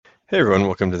Hey everyone,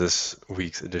 welcome to this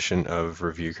week's edition of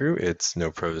Review Crew. It's No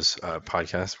Pros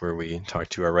podcast where we talk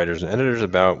to our writers and editors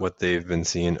about what they've been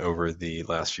seeing over the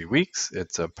last few weeks.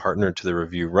 It's a partner to the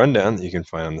review rundown that you can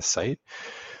find on the site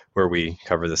where we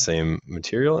cover the same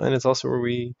material, and it's also where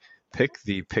we pick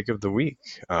the pick of the week.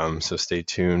 So stay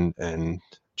tuned and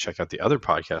check out the other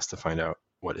podcast to find out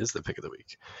what is the pick of the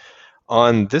week.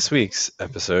 On this week's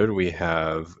episode, we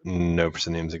have No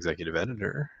Person Name's executive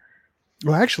editor.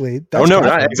 Well, actually, that's Catherine.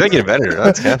 Not executive editor.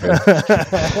 That's Catherine.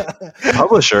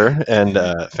 Publisher and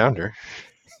founder.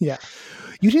 Yeah,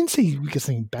 you didn't say you get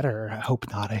something better. I hope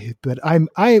not. But I'm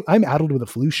addled with a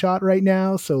flu shot right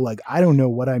now, so I don't know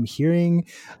what I'm hearing.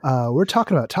 We're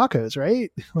talking about tacos,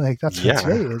 right? That's what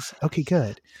today is. Okay,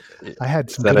 good. I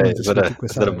had some. Is that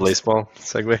a Blazeball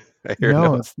segue?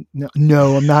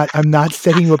 No, I'm not. I'm not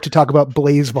setting you up to talk about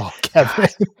Blazeball, Kevin.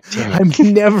 I'm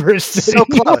never setting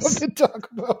you up to talk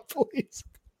about Blazeball.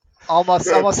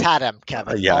 Almost had him,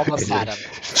 Kevin. Almost had him.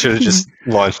 Should have just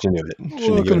launched into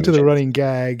it. Welcome to the running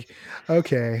gag.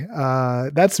 Okay,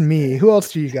 that's me. Who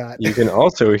else do you got? You can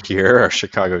also hear our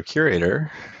Chicago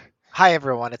curator. Hi,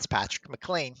 everyone. It's Patrick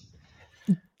McLean.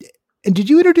 And did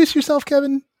you introduce yourself,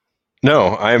 Kevin?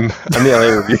 No, I'm the LA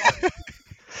Review.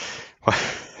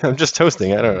 I'm just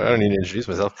hosting. I don't need to introduce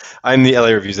myself. I'm the LA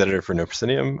Reviews editor for No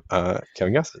Proscenium,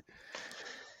 Kevin Gossett.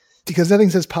 Because nothing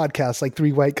says podcast like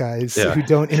three white guys who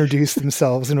don't introduce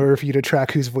themselves in order for you to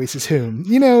track whose voice is whom.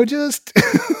 Just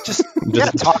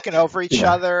talking over each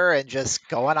other and just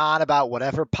going on about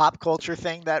whatever pop culture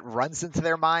thing that runs into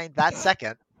their mind that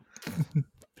second.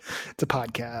 It's a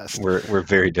podcast. We're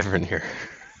very different here.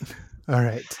 All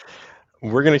right.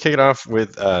 We're going to kick it off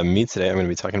with me today. I'm going to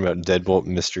be talking about Deadbolt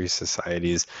Mystery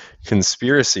Society's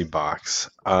Conspiracy Box.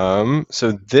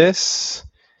 So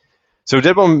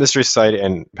Deadbolt Mystery Society,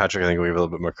 and Patrick, I think we'll give a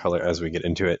little bit more color as we get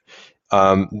into it.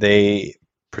 They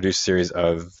produce a series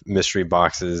of mystery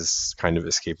boxes, kind of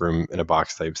escape room in a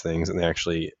box type things, and they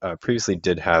actually previously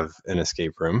did have an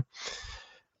escape room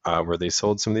where they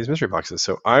sold some of these mystery boxes.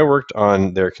 So I worked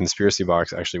on their conspiracy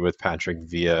box actually with Patrick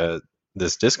via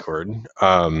this Discord.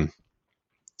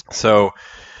 So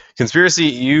conspiracy,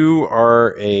 you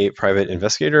are a private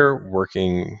investigator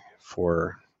working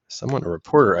for someone, a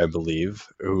reporter, I believe.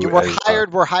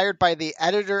 We're hired by the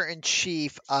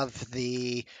editor-in-chief of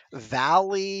the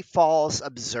Valley Falls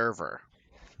Observer.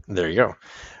 There you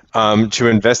go. To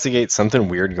investigate something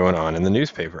weird going on in the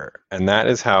newspaper. And that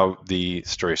is how the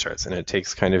story starts. And it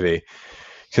takes kind of a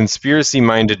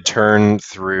conspiracy-minded turn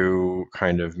through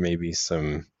kind of maybe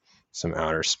some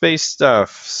outer space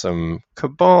stuff, some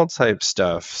cabal type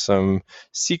stuff, some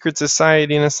secret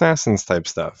society and assassins type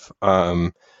stuff.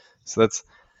 So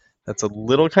that's a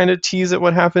little kind of tease at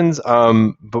what happens.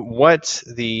 But what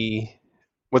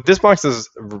this box is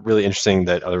really interesting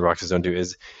that other boxes don't do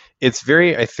is it's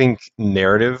very, I think,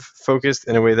 narrative focused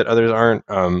in a way that others aren't.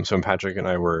 So when Patrick and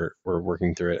I were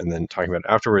working through it and then talking about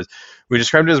it afterwards, we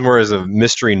described it as more as a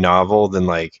mystery novel than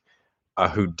like a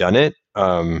whodunit.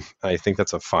 I think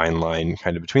that's a fine line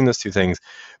kind of between those two things,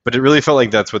 but it really felt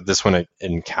like that's what this one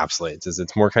encapsulates. Is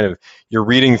it's more kind of you're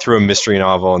reading through a mystery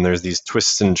novel and there's these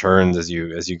twists and turns as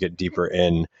you get deeper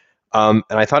in. And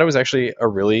I thought it was actually a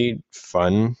really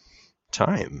fun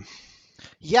time.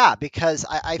 Because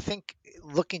I think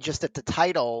looking just at the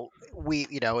title,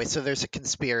 so there's a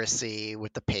conspiracy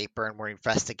with the paper and we're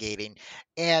investigating,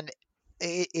 and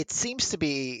it seems to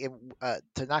be,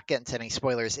 to not get into any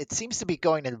spoilers, it seems to be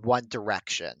going in one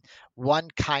direction. One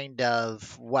kind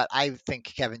of what I think,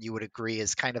 Kevin, you would agree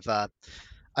is kind of a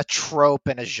trope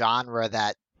and a genre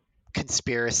that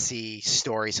conspiracy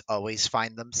stories always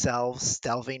find themselves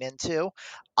delving into.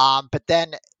 But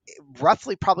then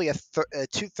roughly probably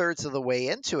 2/3 of the way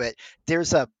into it,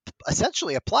 there's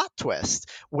essentially a plot twist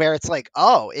where it's like,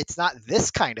 oh, it's not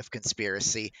this kind of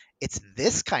conspiracy, it's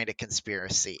this kind of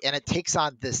conspiracy. And it takes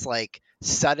on this like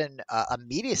sudden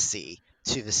immediacy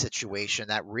to the situation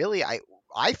that really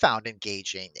I found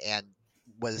engaging and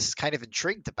was kind of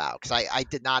intrigued about, because I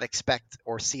did not expect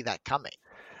or see that coming.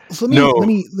 So let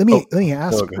me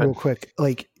ask real quick,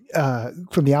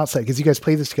 from the outside, because you guys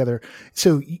play this together.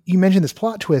 So you mentioned this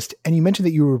plot twist, and you mentioned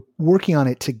that you were working on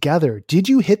it together. Did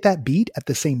you hit that beat at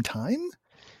the same time?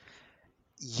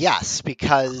 Yes,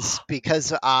 because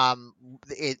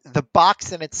the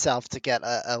box in itself, to get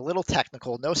a little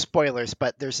technical, no spoilers,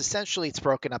 but it's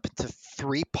broken up into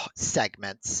 3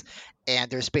 segments,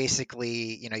 and there's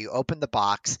basically, you open the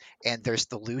box and there's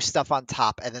the loose stuff on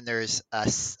top, and then there's a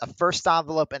first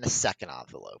envelope and a second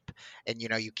envelope. And,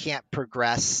 you can't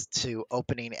progress to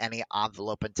opening any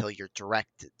envelope until you're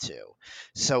directed to.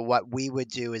 So what we would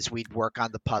do is we'd work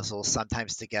on the puzzles,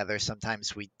 sometimes together,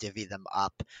 sometimes we divvy them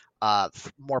up,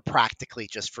 more practically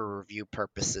just for review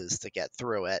purposes to get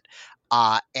through it.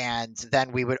 And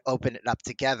then we would open it up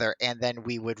together, and then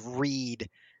we would read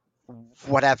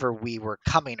whatever we were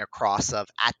coming across of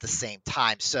at the same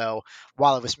time. So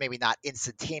while it was maybe not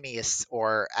instantaneous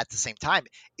or at the same time,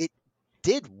 it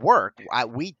did work.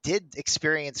 We did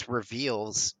experience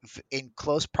reveals in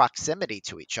close proximity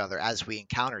to each other as we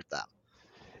encountered them.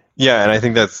 Yeah, and I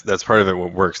think that's part of it.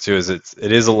 What works too is it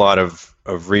is a lot of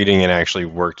reading, and actually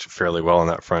worked fairly well on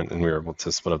that front, and we were able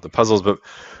to split up the puzzles. But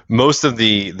most of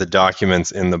the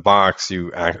documents in the box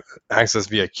you access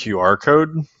via QR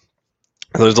code.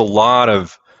 There's a lot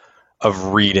of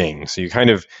reading, so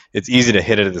it's easy to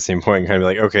hit it at the same point and kind of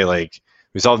be like, okay, like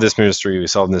we solved this mystery, we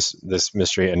solved this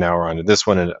mystery, and now we're on to this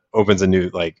one, and it opens a new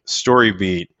like story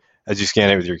beat as you scan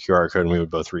it with your QR code, and we would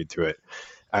both read through it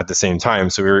at the same time.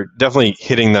 So we were definitely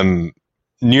hitting them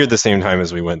near the same time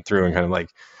as we went through, and kind of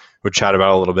like would chat about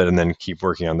it a little bit and then keep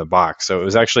working on the box. So it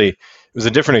was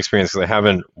a different experience because I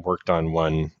haven't worked on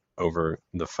one over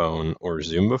the phone or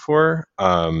Zoom before.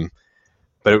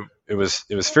 But it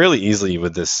was fairly easy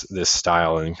with this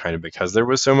style, and kind of because there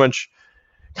was so much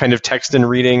kind of text and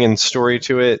reading and story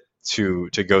to it, to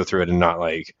go through it and not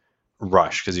like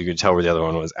rush, because you could tell where the other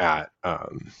one was at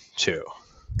too.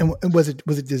 And was it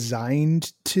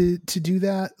designed to do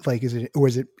that? Like,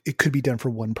 it could be done for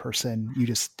one person,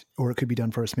 or it could be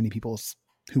done for as many people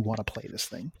who want to play this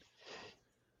thing?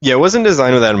 Yeah, it wasn't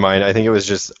designed with that in mind. I think it was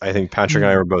just, I think Patrick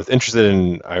and I were both interested,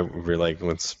 and we were like,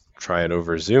 let's try it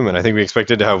over Zoom. And I think we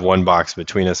expected to have one box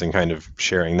between us and kind of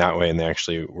sharing that way. And they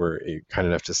actually were kind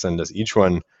enough to send us each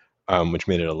one, which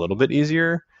made it a little bit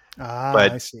easier.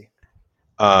 I see.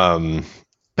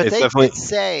 But they did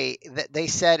say that they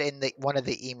said in one of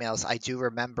the emails, I do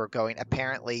remember going,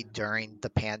 apparently during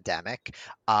the pandemic,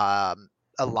 a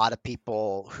lot of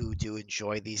people who do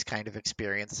enjoy these kind of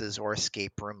experiences or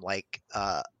escape room like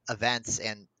events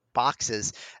and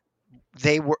boxes,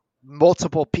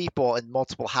 multiple people in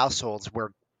multiple households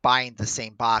were buying the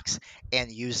same box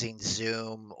and using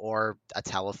Zoom or a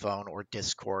telephone or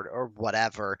Discord or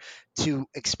whatever to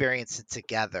experience it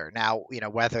together. Now,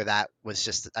 whether that was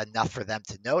just enough for them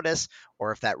to notice,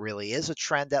 or if that really is a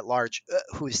trend at large,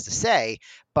 who's to say?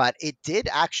 But it did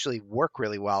actually work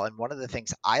really well. And one of the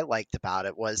things I liked about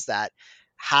it was that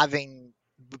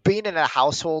being in a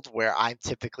household where I'm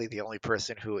typically the only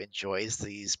person who enjoys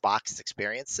these boxed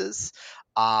experiences,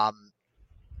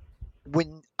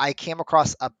 when I came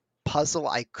across a puzzle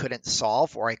I couldn't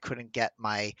solve or I couldn't get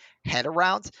my head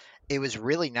around, it was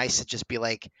really nice to just be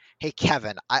like, hey,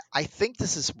 Kevin, I think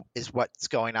this is what's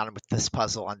going on with this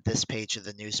puzzle on this page of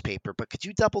the newspaper, but could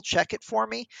you double check it for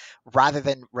me, rather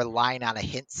than relying on a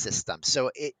hint system. So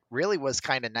it really was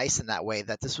kind of nice in that way,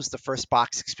 that this was the first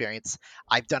box experience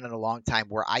I've done in a long time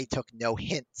where I took no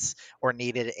hints or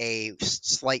needed a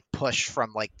slight push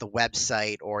from like the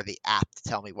website or the app to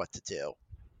tell me what to do.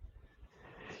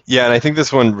 Yeah, and I think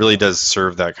this one really does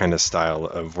serve that kind of style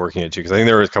of working it too, because I think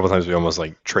there were a couple of times we almost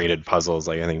like traded puzzles.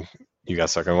 Like I think you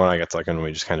got stuck on one, I got stuck on, and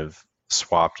we just kind of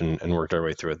swapped and worked our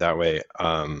way through it that way.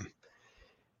 And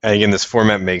again, this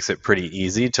format makes it pretty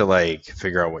easy to like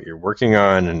figure out what you're working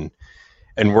on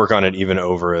and work on it even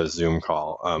over a Zoom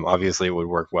call. Obviously, it would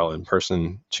work well in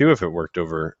person too if it worked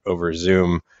over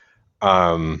Zoom.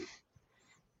 But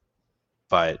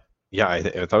yeah, I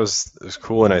thought it was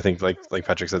cool, and I think like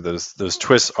Patrick said, those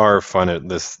twists are fun. At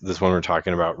this one we're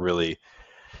talking about, really,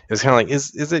 it's kind of like,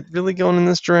 is it really going in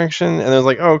this direction? And I was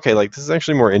like, oh, okay, like this is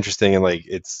actually more interesting, and like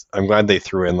I'm glad they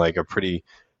threw in like a pretty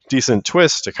decent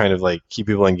twist to kind of like keep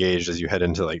people engaged as you head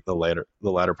into like the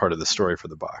latter part of the story for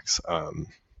the box. And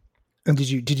did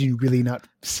you really not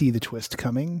see the twist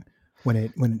coming when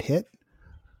it hit?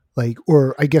 Like,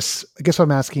 or I guess what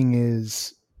I'm asking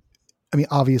is, I mean,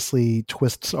 obviously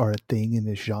twists are a thing in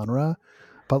this genre,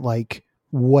 but like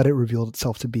what it revealed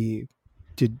itself to be,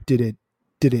 did it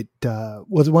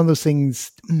was it one of those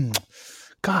things?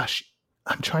 Gosh,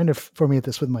 I'm trying to formulate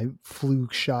this with my flu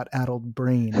shot addled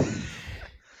brain.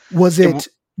 Did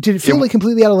it feel like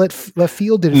completely out of left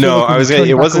field? Did it feel like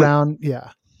it wasn't around?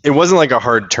 Yeah. It wasn't like a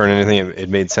hard turn or anything. It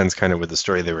made sense kind of with the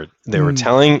story they were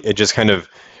telling. It just kind of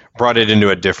brought it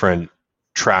into a different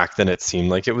track than it seemed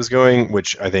like it was going,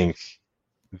 which I think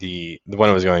the one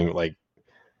it was going, like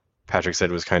Patrick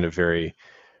said, was kind of very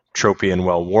tropey and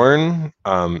well worn.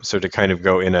 So to kind of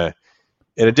go in a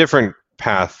different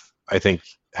path, I think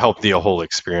helped the whole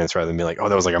experience rather than being like, oh,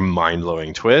 that was like a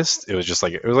mind-blowing twist. It was just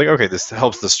like, okay, this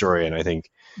helps the story, and I think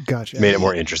Gotcha. made it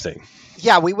more interesting.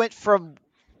 Yeah,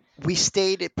 we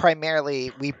stayed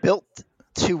primarily, we built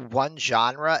to one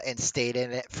genre and stayed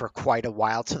in it for quite a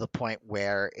while, to the point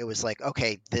where it was like,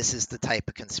 okay, this is the type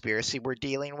of conspiracy we're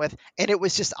dealing with. And it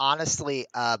was just honestly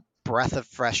a breath of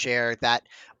fresh air that,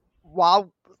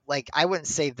 while, like, I wouldn't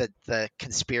say that the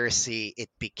conspiracy it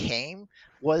became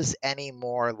was any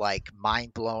more like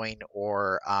mind blowing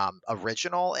or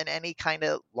original in any kind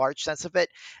of large sense of it,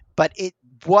 but it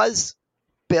was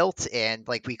built in,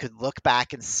 like, we could look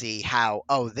back and see how,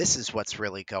 oh, this is what's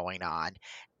really going on.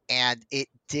 And it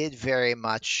did very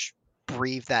much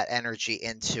breathe that energy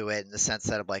into it, in the sense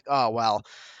that, I'm like, oh well,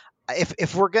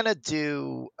 if we're gonna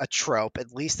do a trope,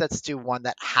 at least let's do one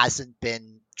that hasn't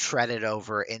been treaded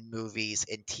over in movies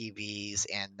and TVs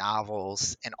and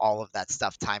novels and all of that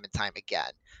stuff time and time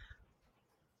again.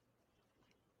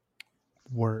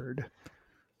 Word.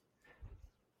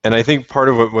 And I think part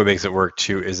of what makes it work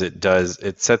too is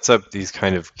it sets up these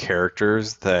kind of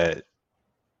characters that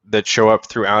show up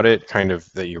throughout it, kind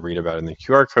of that you read about in the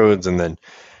QR codes, and then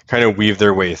kind of weave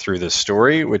their way through the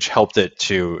story, which helped it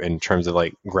too in terms of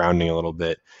like grounding a little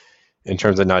bit, in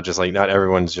terms of not just like, not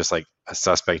everyone's just like a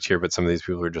suspect here, but some of these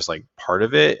people are just like part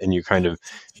of it, and you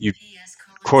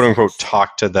quote unquote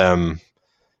talk to them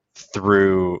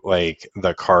through like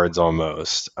the cards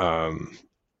almost. And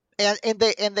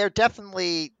they're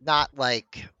definitely not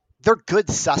like, they're good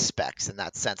suspects in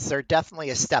that sense. They're definitely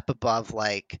a step above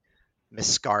like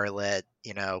Miss Scarlet,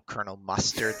 Colonel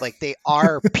Mustard. Like, they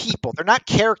are people. They're not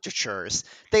caricatures.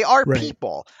 They are Right.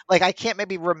 people. Like, I can't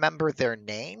maybe remember their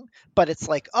name, but it's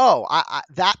like, oh,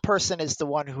 that person is the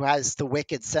one who has the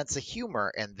wicked sense of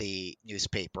humor in the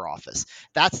newspaper office.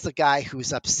 That's the guy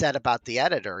who's upset about the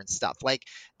editor and stuff. Like,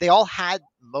 they all had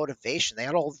motivation. They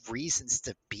had all reasons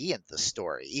to be in the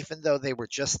story, even though they were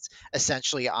just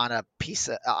essentially on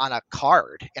a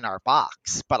card in our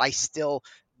box. But I still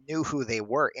knew who they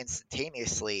were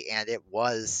instantaneously, and it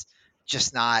was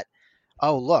just not,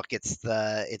 oh look,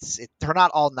 they're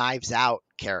not all Knives Out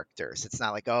characters. It's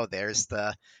not like, oh, there's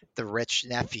the rich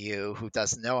nephew who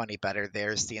doesn't know any better,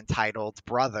 there's the entitled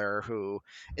brother who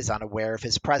is unaware of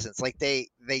his presence. Like,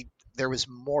 there was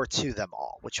more to them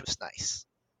all, which was nice.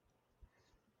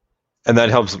 And that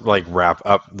helps like wrap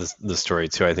up the story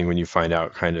too. I think when you find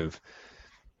out kind of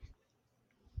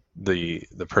the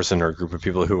person or group of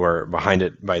people who are behind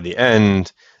it by the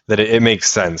end, that it makes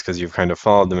sense because you've kind of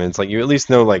followed them, and it's like you at least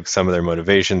know like some of their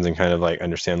motivations and kind of like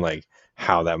understand like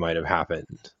how that might have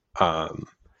happened. And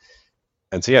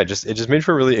so yeah, it just made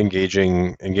for a really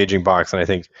engaging box, and I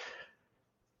think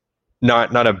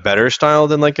not a better style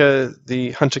than like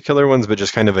the Hunt a Killer ones, but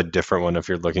just kind of a different one if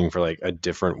you're looking for like a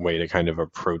different way to kind of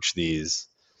approach these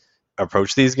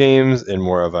games in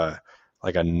more of a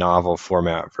novel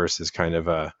format versus kind of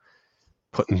a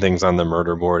putting things on the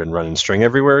murder board and running string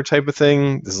everywhere type of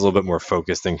thing. This is a little bit more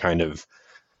focused and kind of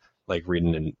like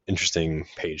reading an interesting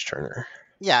page turner.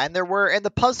 Yeah, and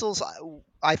the puzzles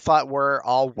I thought were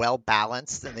all well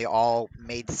balanced, and they all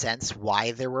made sense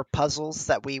why there were puzzles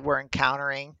that we were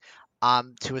encountering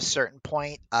to a certain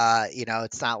point.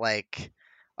 It's not like,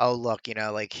 oh look,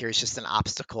 like, here's just an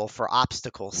obstacle for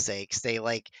obstacle's sakes. They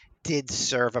like did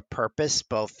serve a purpose,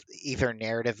 both either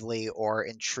narratively or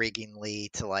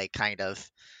intriguingly, to like kind of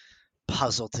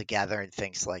puzzle together and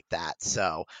things like that.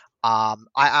 So I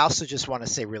also just want to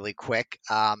say really quick,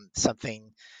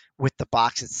 something with the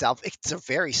box itself. It's a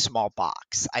very small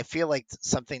box. I feel like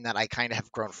something that I kind of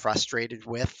have grown frustrated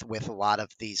with a lot of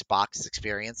these box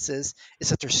experiences is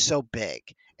that they're so big,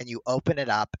 and you open it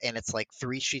up and it's like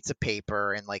 3 sheets of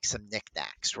paper and like some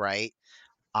knickknacks, right?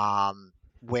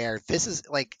 Where this is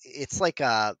like, it's like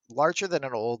a larger than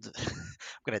an old I'm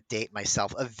gonna date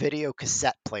myself, a video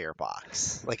cassette player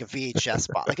box, like a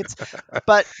VHS box. Like, it's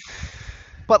but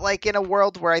like, in a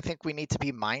world where I think we need to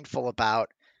be mindful about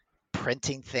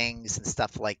printing things and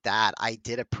stuff like that, I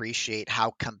did appreciate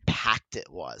how compact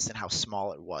it was and how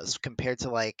small it was compared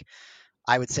to, like,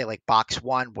 I would say like box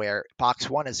one, where box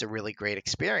one is a really great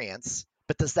experience,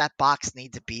 but does that box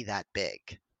need to be that big?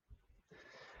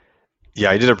 Yeah,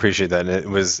 I did appreciate that, and it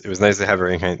was nice to have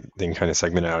everything kind of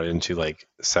segmented out into like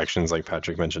sections, like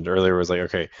Patrick mentioned earlier. It was like,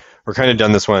 okay, we're kind of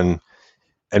done this one,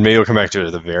 and maybe we'll come back to it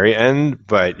at the very end,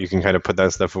 but you can kind of put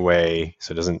that stuff away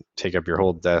so it doesn't take up your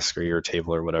whole desk or your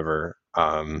table or whatever,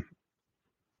 and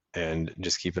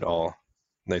just keep it all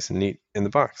nice and neat in the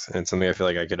box. And it's something I feel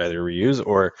like I could either reuse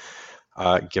or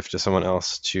gift to someone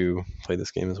else to play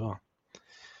this game as well.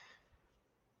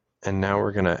 And now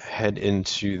we're going to head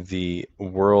into the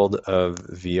world of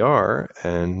VR,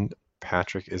 and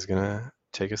Patrick is going to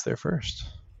take us there first.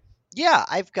 Yeah,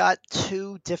 I've got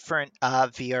two different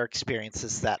VR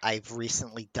experiences that I've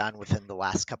recently done within the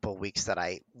last couple of weeks that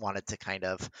I wanted to kind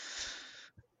of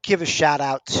give a shout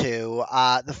out to.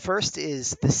 The first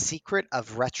is The Secret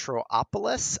of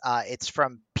Retroopolis. It's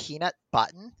from Peanut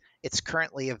Button. It's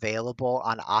currently available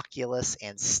on Oculus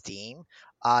and Steam.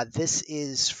 This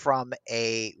is from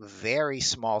a very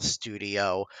small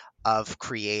studio of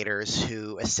creators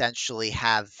who essentially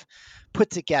have put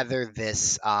together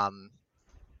this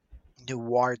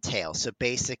noir tale. So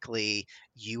basically,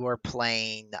 you are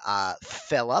playing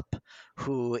Philip,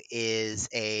 who is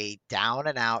a down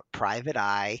and out private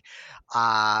eye.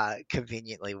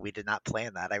 Conveniently, we did not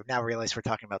plan that. I now realize we're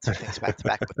talking about two things back to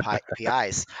back with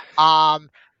PIs.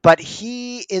 But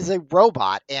he is a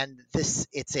robot, and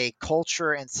it's a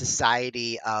culture and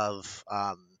society of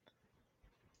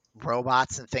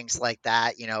robots and things like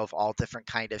that, of all different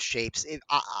kind of shapes.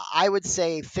 I would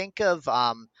say think of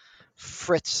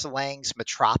Fritz Lang's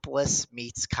Metropolis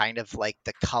meets kind of like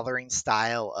the coloring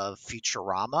style of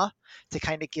Futurama to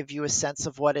kind of give you a sense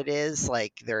of what it is.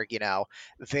 Like they're,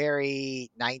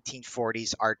 very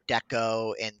 1940s Art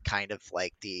Deco and kind of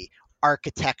like the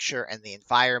architecture and the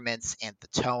environments and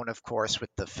the tone, of course, with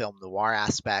the film noir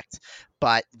aspect,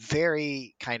 but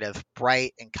very kind of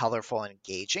bright and colorful and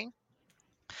engaging.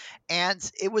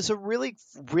 And it was a really,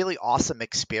 really awesome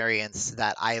experience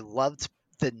that I loved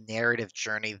the narrative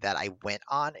journey that I went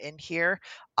on in here.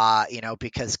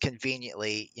 Because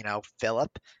conveniently,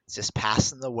 Philip is just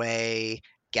passing the way,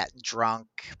 getting drunk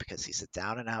because he's a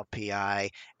down and out PI,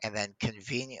 and then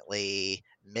conveniently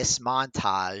Miss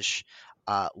Montage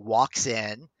walks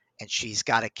in and she's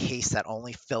got a case that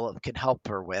only Philip can help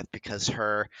her with because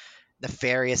her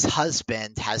nefarious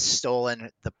husband has stolen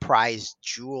the prized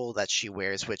jewel that she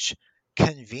wears, which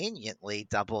conveniently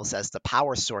doubles as the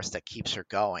power source that keeps her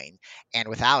going. And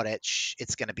without it,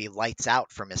 it's going to be lights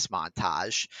out for Miss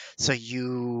Montage. So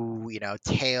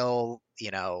tail,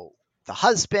 the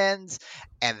husband,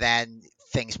 and then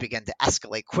things begin to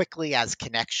escalate quickly as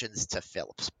connections to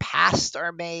Philip's past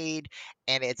are made.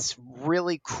 And it's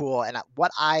really cool. And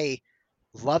what I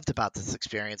loved about this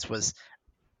experience was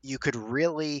you could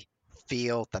really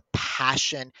feel the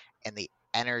passion and the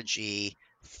energy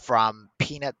from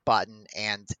Peanut Button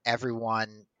and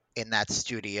everyone in that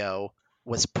studio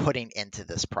was putting into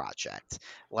this project.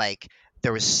 Like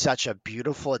there was such a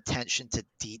beautiful attention to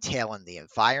detail in the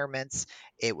environments.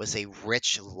 It was a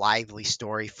rich, lively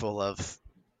story full of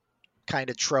kind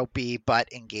of tropey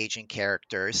but engaging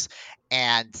characters.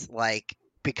 And like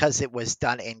because it was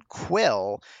done in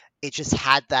Quill, it just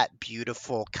had that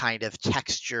beautiful kind of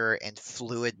texture and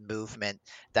fluid movement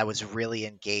that was really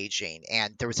engaging.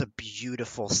 And there was a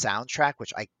beautiful soundtrack,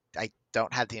 which I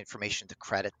don't have the information to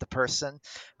credit the person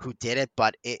who did it,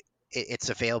 but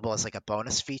it's available as like a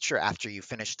bonus feature after you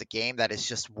finish the game that is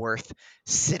just worth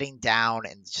sitting down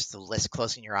and just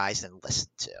closing your eyes and listen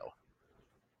to.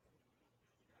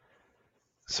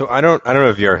 So I don't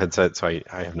have VR headset, so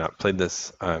I have not played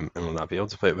this and will not be able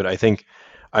to play it. But I think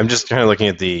I'm just kind of looking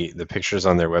at the pictures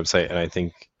on their website, and I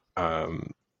think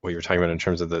what you were talking about in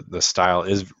terms of the style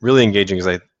is really engaging.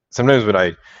 Because I sometimes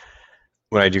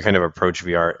when I do kind of approach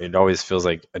VR, it always feels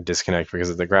like a disconnect because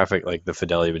of the graphic, like the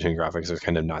fidelity between graphics is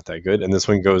kind of not that good. And this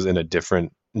one goes in a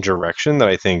different direction that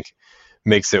I think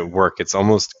makes it work. It's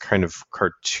almost kind of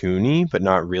cartoony, but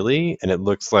not really, and it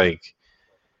looks like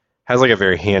has like a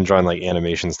very hand drawn like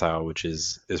animation style, which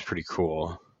is pretty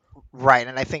cool. Right,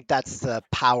 and I think that's the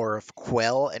power of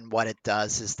Quill, and what it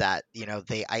does is that,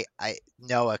 I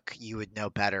Noah, you would know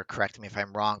better, correct me if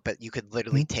I'm wrong, but you could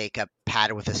literally take a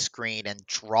pad with a screen and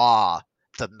draw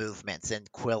the movements,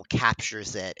 and Quill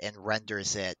captures it and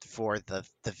renders it for the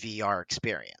VR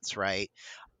experience, right?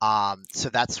 So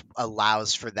that's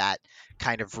allows for that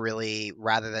kind of really,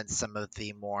 rather than some of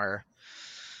the more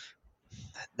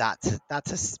not to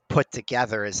put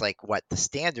together as like what the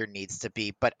standard needs to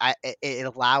be, but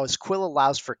Quill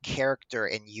allows for character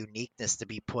and uniqueness to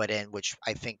be put in, which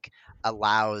I think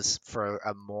allows for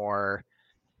a more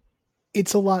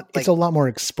it's a lot more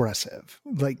expressive.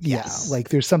 Like yes. like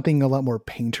there's something a lot more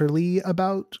painterly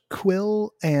about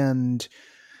Quill, and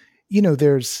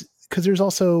there's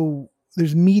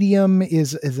Medium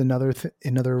is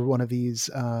another one of these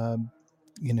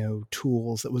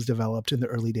tools that was developed in the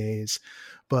early days.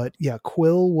 But yeah,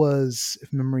 Quill was,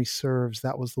 if memory serves,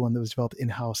 that was the one that was developed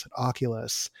in-house at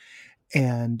Oculus,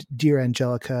 and Dear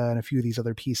Angelica and a few of these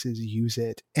other pieces use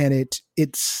it. And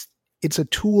it's a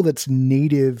tool that's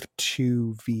native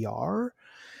to VR.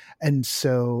 And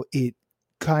so it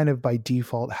kind of by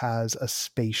default has a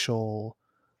spatial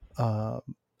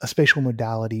a spatial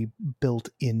modality built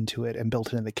into it and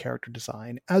built into the character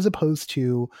design, as opposed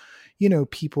to,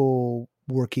 people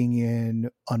working in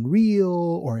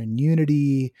Unreal or in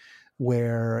Unity,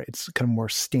 where it's kind of more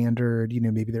standard.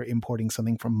 Maybe they're importing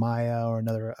something from Maya or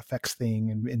another effects thing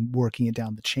and working it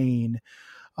down the chain.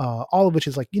 All of which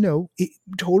is like, it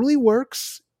totally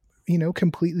works,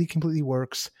 completely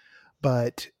works,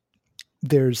 but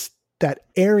there's that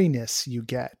airiness you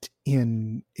get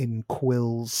in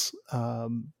Quill's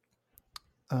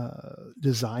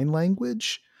design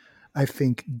language, I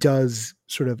think does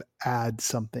sort of add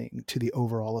something to the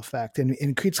overall effect, and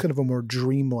it creates kind of a more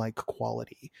dreamlike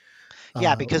quality.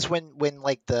 Yeah, because when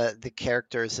like the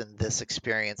characters in this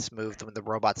experience moved, when the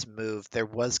robots moved, there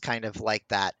was kind of like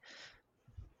that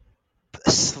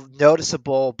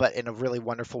noticeable, but in a really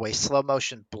wonderful way, slow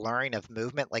motion blurring of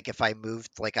movement. Like if I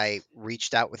moved, like I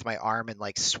reached out with my arm and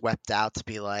like swept out to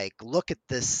be like, look at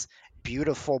this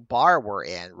beautiful bar we're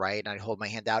in, right? And I hold my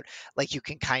hand out, like you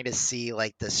can kind of see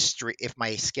like the streak. If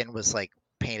my skin was like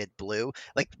painted blue,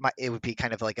 like it would be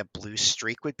kind of like a blue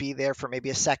streak would be there for maybe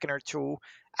a second or two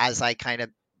as I kind of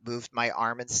moved my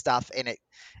arm and stuff. And it,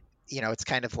 it's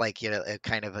kind of like, a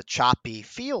kind of a choppy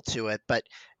feel to it, but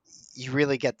you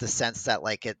really get the sense that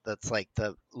like that's like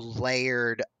the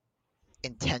layered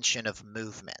intention of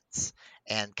movements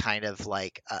and kind of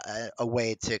like a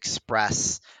way to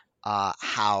express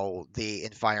how the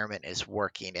environment is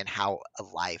working and how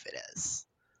alive it is.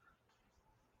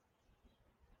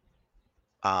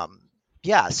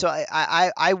 Yeah, so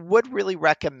I would really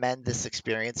recommend this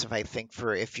experience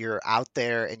if you're out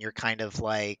there and you're kind of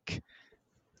like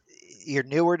you're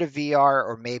newer to VR,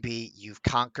 or maybe you've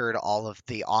conquered all of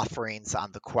the offerings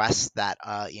on the Quest that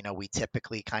we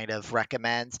typically kind of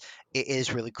recommend. It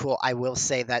is really cool. I will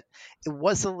say that it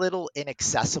was a little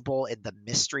inaccessible in the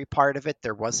mystery part of it.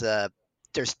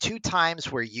 There's two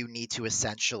times where you need to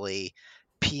essentially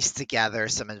piece together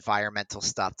some environmental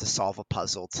stuff to solve a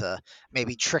puzzle, to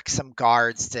maybe trick some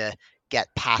guards to get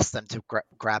past them to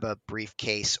grab a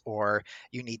briefcase, or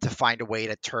you need to find a way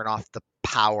to turn off the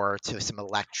power to some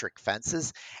electric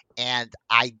fences. And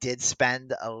I did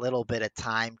spend a little bit of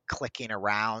time clicking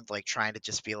around, like trying to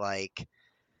just be like,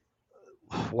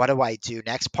 what do I do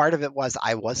next? Part of it was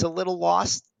I was a little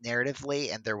lost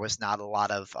narratively, and there was not a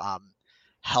lot of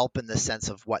help in the sense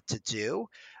of what to do.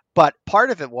 But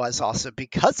part of it was also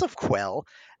because of Quill,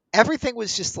 everything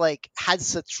was just like had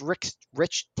such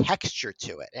rich texture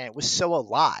to it, and it was so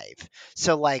alive.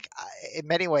 So like in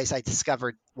many ways, I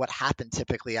discovered what happened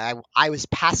typically. I was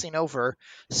passing over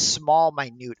small,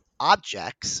 minute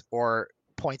objects or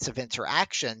points of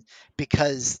interaction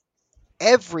because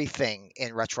everything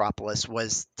in Retropolis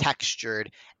was textured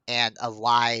and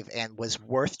alive and was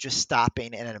worth just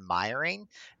stopping and admiring,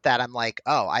 that I'm like,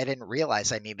 oh, I didn't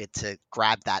realize I needed to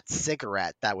grab that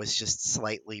cigarette that was just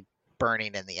slightly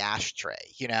burning in the ashtray.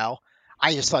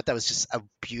 I just thought that was just a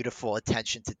beautiful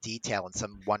attention to detail and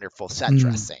some wonderful set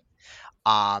dressing.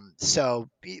 So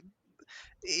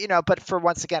but for,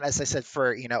 once again, as I said,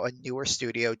 for a newer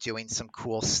studio doing some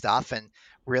cool stuff and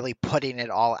really putting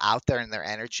it all out there in their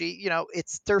energy,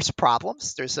 there's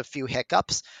problems, there's a few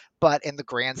hiccups, but in the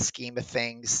grand scheme of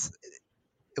things,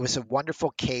 it was a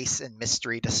wonderful case and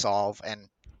mystery to solve, and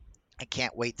I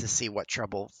can't wait to see what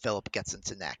trouble Philip gets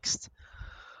into next.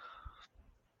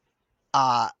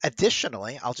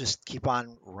 Additionally, I'll just keep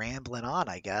on rambling on,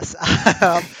 I guess.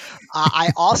 I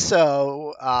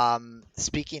also,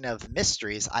 speaking of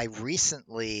mysteries, I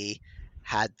recently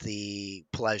had the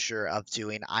pleasure of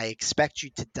doing I Expect You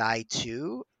to Die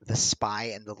 2, The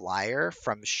Spy and the Liar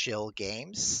from Shill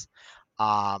Games.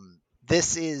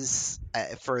 This is,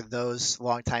 for those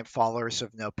longtime followers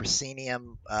of No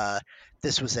Proscenium,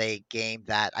 this was a game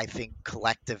that I think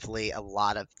collectively a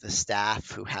lot of the staff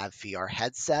who have VR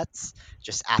headsets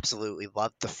just absolutely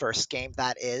loved. The first game,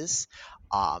 that is.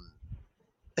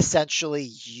 Essentially,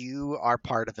 you are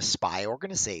part of a spy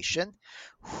organization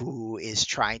who is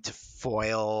trying to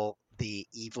foil the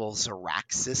evil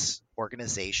Zaraxis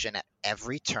organization at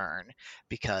every turn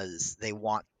because they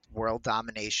want world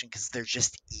domination, because they're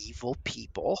just evil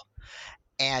people.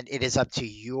 And it's up to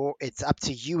you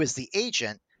as the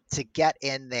agent to get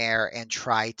in there and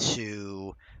try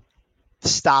to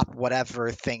stop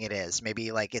whatever thing it is.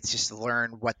 Maybe like it's just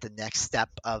learn what the next step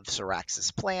of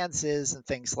Zaraxis plans is and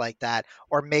things like that.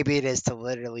 Or maybe it is to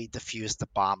literally defuse the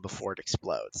bomb before it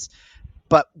explodes.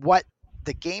 But what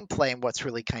the gameplay and what's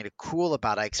really kind of cool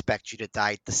about I Expect You to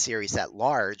Die, the series at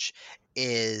large,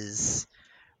 is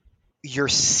you're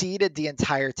seated the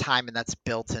entire time, and that's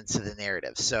built into the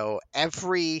narrative. So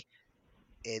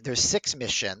there's 6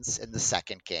 missions in the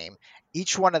second game.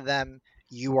 Each one of them,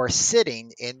 you are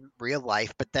sitting in real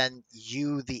life, but then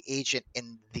you, the agent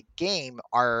in the game,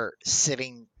 are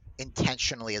sitting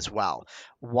intentionally as well.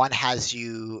 One has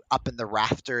you up in the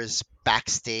rafters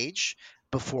backstage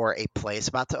before a play is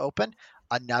about to open.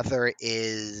 Another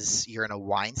is you're in a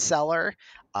wine cellar,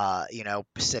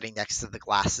 sitting next to the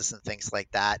glasses and things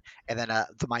like that. And then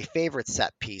my favorite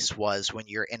set piece was when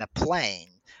you're in a plane,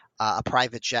 a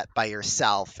private jet by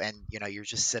yourself, and you're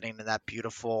just sitting in that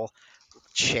beautiful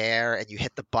chair and you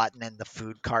hit the button and the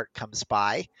food cart comes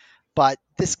by. But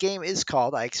this game is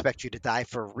called I Expect You to Die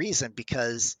for a reason,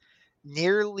 because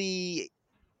nearly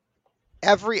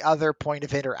every other point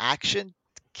of interaction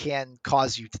can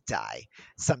cause you to die.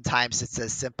 Sometimes it's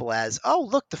as simple as, oh,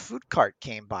 look, the food cart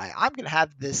came by. I'm going to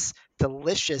have this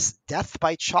delicious death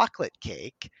by chocolate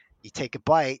cake. You take a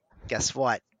bite, guess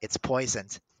what? It's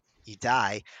poisoned. You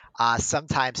die.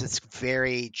 Sometimes it's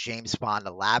very James Bond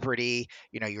elaborate.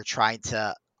 You're trying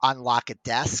to unlock a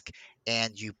desk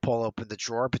and you pull open the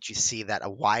drawer, but you see that a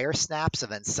wire snaps,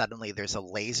 and then suddenly there's a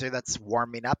laser that's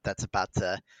warming up that's about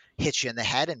to hit you in the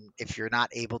head. And if you're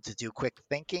not able to do quick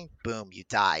thinking, boom, you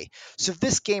die. So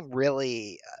this game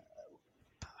really,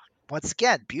 once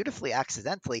again, beautifully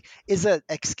accidentally, is an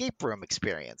escape room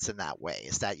experience in that way.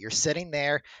 Is that you're sitting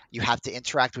there, you have to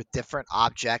interact with different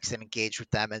objects and engage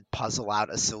with them and puzzle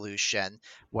out a solution,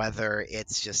 whether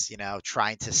it's just,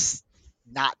 trying to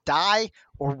not die,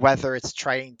 or whether it's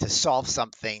trying to solve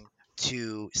something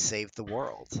to save the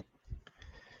world.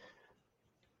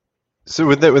 So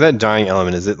with that dying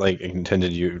element, is it like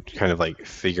intended you kind of like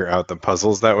figure out the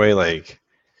puzzles that way? Like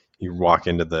you walk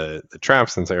into the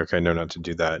traps and say, okay, I know not to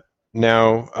do that.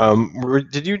 Now,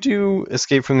 did you do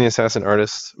Escape from the Assassin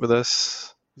Artist with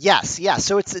us? Yes, yeah.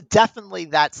 So it's definitely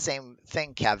that same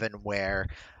thing, Kevin, where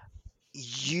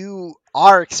you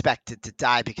are expected to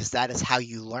die because that is how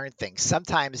you learn things.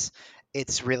 Sometimes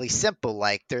it's really simple,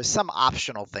 like there's some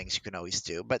optional things you can always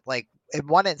do, but like in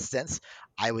one instance,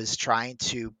 I was trying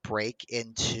to break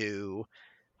into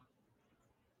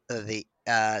the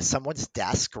someone's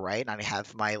desk, right? And I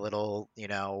have my little,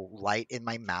 light in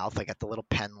my mouth. I got the little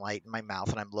pen light in my mouth,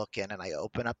 and I'm looking, and I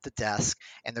open up the desk,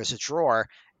 and there's a drawer,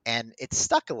 and it's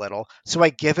stuck a little. So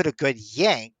I give it a good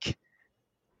yank.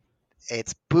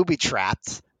 It's booby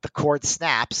trapped. The cord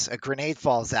snaps. A grenade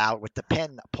falls out with the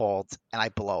pin pulled, and I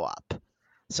blow up.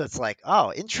 So it's like,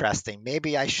 oh, interesting.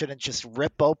 Maybe I shouldn't just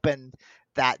rip open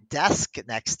that desk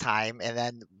next time. And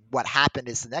then what happened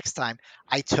is the next time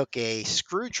I took a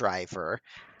screwdriver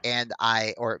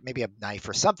or maybe a knife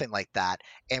or something like that.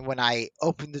 And when I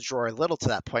opened the drawer a little to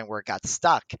that point where it got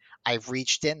stuck, I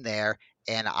reached in there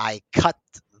and I cut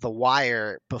the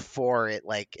wire before it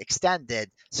like extended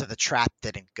so the trap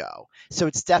didn't go. So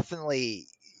it's definitely,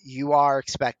 you are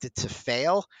expected to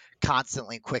fail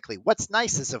constantly quickly. What's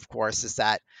nice is, of course, is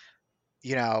that,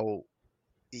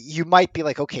 you might be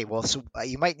like, okay, well, so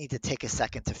you might need to take a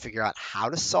second to figure out how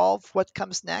to solve what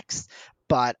comes next.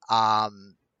 But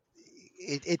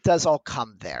it does all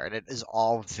come there, and it is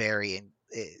all very,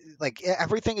 like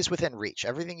everything is within reach.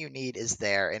 Everything you need is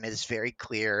there, and it is very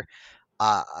clear.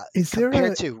 Is there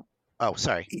compared to, oh,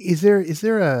 sorry. Is there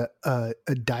a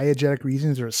diegetic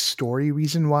reason? Is there a story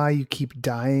reason why you keep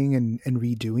dying and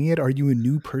redoing it? Are you a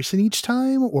new person each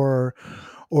time, or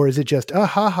is it just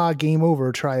haha, game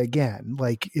over, try again?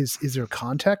 Like, is there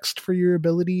context for your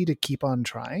ability to keep on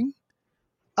trying?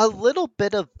 A little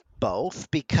bit of both,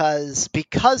 because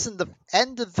in the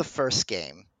end of the first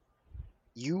game,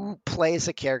 you play as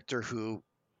a character who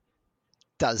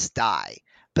does die.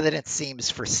 But then it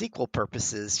seems for sequel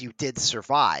purposes, you did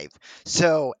survive.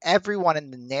 So everyone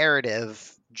in the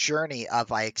narrative journey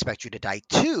of I Expect You to Die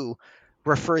 2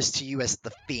 refers to you as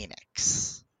the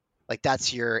Phoenix. Like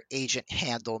that's your agent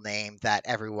handle name that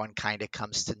everyone kind of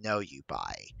comes to know you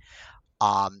by.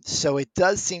 So it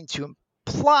does seem to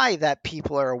imply that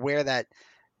people are aware that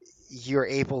you're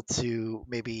able to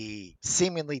maybe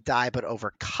seemingly die but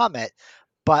overcome it.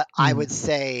 But I would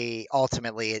say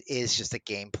ultimately it is just a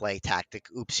gameplay tactic.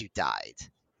 Oops, you died.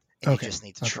 And you just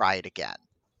need to try it again.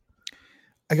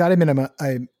 I gotta admit,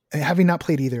 I'm having not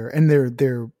played either, and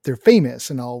they're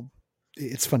famous, and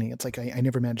it's funny. It's like I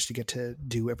never managed to get to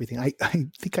do everything. I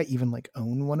think I even like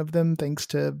own one of them thanks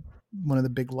to one of the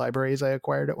big libraries I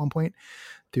acquired at one point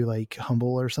through like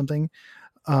Humble or something.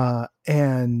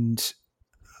 And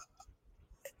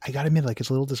I gotta admit, like it's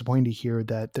a little disappointing to hear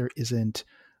that there isn't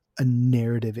a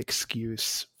narrative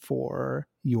excuse for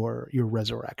your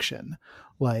resurrection.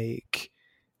 Like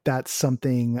that's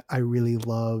something I really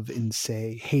love in,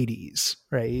 say, Hades,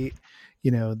 right?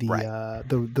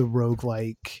 The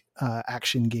roguelike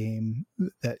action game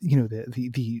that,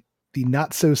 the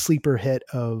not so sleeper hit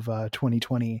of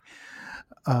 2020.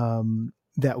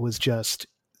 that was just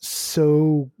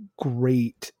so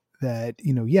great that,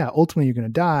 ultimately you're going to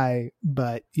die,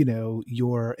 but,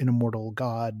 you're an immortal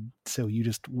god. So you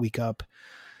just wake up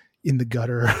in the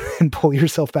gutter and pull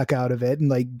yourself back out of it and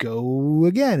like go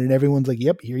again. And everyone's like,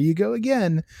 yep, here you go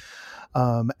again.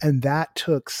 And that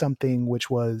took something which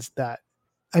was that,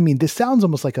 this sounds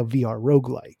almost like a VR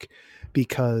roguelike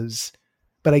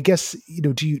but I guess,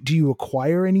 do you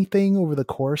acquire anything over the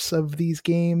course of these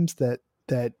games that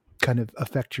kind of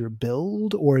affect your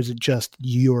build, or is it just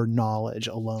your knowledge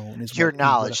alone? Your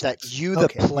knowledge that you, the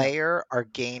player, are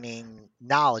gaining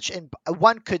knowledge. And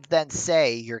one could then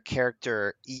say your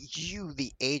character, you,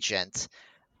 the agent,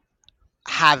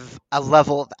 have a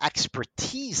level of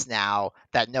expertise now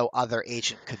that no other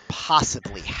agent could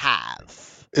possibly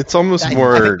have. It's almost I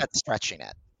more think that's stretching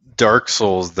it. Dark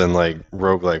Souls than like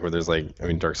roguelike, where there's like,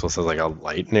 Dark Souls has like a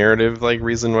light narrative like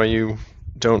reason why you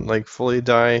don't like fully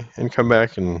die and come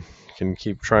back and can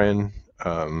keep trying.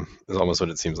 Is almost what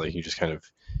it seems like. You just kind of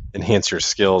enhance your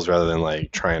skills rather than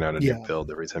like trying out a new build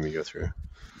every time you go through.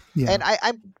 Yeah. And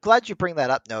I'm glad you bring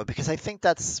that up, Noah, because I think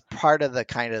that's part of the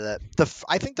kind of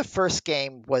I think the first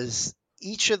game was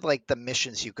each of like the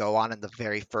missions you go on in the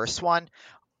very first one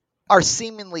are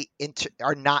seemingly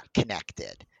are not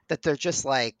connected. That they're just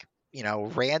like,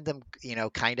 random,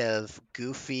 kind of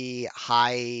goofy,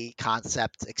 high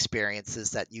concept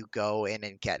experiences that you go in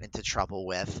and get into trouble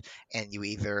with, and you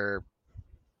either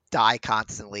die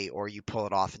constantly or you pull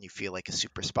it off and you feel like a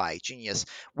super spy genius.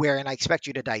 Wherein I Expect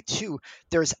You to Die too,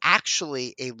 there's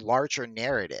actually a larger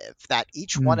narrative that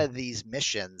each one of these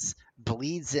missions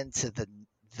bleeds into the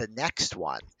next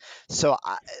one. So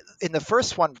in the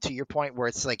first one, to your point, where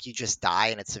it's like you just die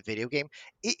and it's a video game,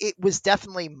 it was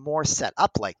definitely more set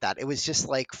up like that. It was just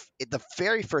like the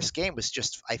very first game was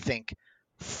just, I think,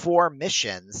 4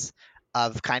 missions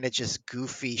of kind of just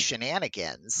goofy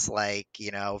shenanigans, like,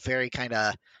 very kind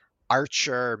of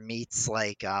Archer meets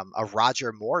like a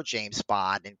Roger Moore James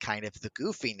Bond and kind of the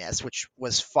goofiness, which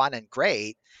was fun and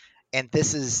great. And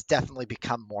this has definitely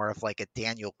become more of like a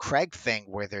Daniel Craig thing,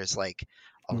 where there's like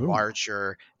a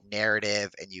larger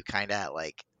narrative and you kind of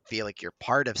like feel like you're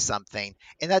part of something.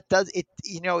 And that does it,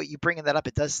 you bringing that up,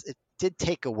 it did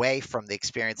take away from the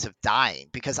experience of dying,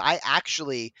 because I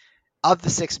actually, of the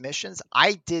 6 missions,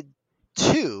 I did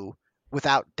 2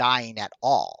 without dying at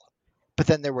all. But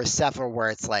then there were several where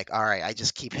it's like, all right, I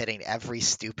just keep hitting every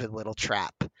stupid little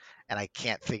trap and I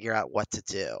can't figure out what to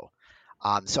do.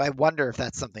 So I wonder if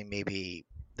that's something maybe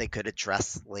they could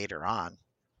address later on.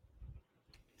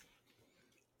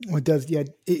 Well, it does. Yeah,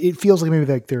 it feels like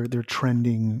maybe like they're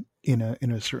trending in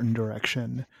a certain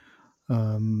direction,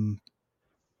 in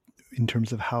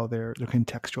terms of how they're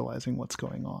contextualizing what's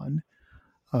going on.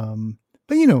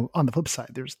 But on the flip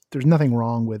side, there's nothing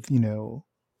wrong with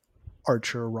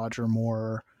Archer, Roger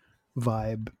Moore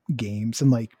vibe games and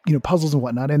like puzzles and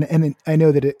whatnot. And I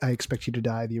know that I Expect You to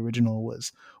Die, the original,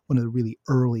 was one of the really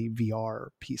early VR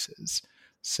pieces.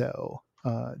 So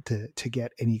to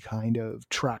get any kind of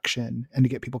traction and to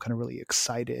get people kind of really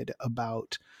excited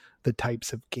about the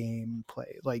types of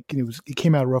gameplay, like it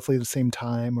came out roughly the same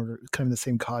time or kind of the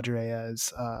same cadre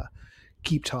as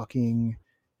Keep Talking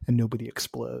and Nobody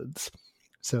Explodes.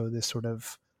 So this sort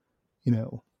of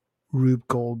Rube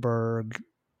Goldberg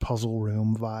puzzle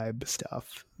room vibe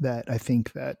stuff that I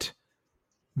think that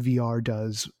VR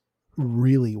does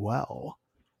really well.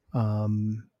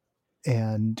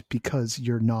 And because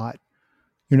you're not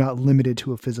limited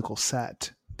to a physical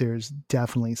set, there's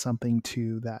definitely something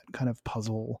to that kind of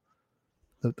puzzle,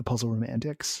 the puzzle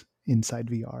romantics inside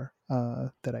VR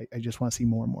that I just want to see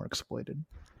more and more exploited.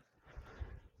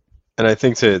 And I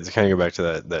think to kind of go back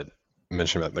to that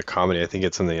mention about the comedy, I think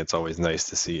it's something that's always nice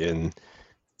to see in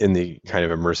the kind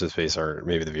of immersive space, or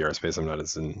maybe the VR space. I'm not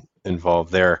as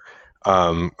involved there.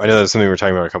 I know that's something we were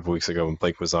talking about a couple of weeks ago when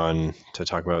Blake was on to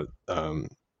talk about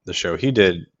the show he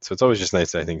did. So it's always just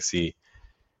nice to, I think, see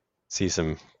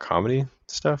some comedy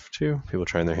stuff too. People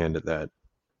trying their hand at that.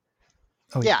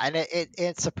 Oh, yeah, and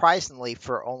it surprisingly,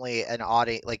 for only an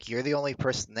audience, like you're the only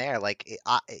person there. Like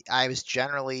I was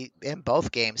generally in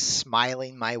both games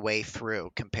smiling my way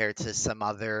through, compared to some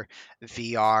other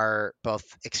VR both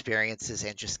experiences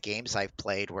and just games I've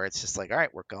played, where it's just like, all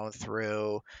right, we're going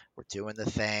through, we're doing the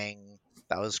thing,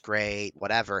 that was great,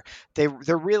 whatever. There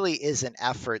really is an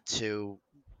effort to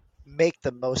make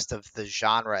the most of the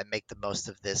genre and make the most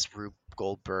of this Rube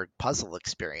Goldberg puzzle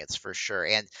experience, for sure,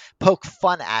 and poke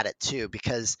fun at it too,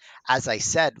 because as I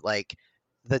said, like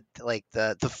the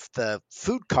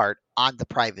food cart on the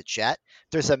private jet,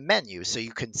 there's a menu, so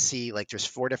you can see like there's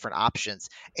 4 different options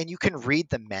and you can read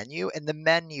the menu, and the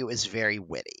menu is very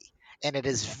witty. and it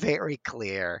is very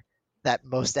clear that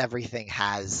most everything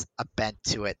has a bent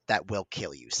to it that will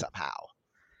kill you somehow.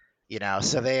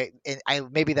 So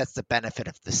maybe that's the benefit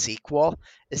of the sequel,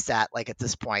 is that, like, at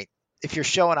this point, if you're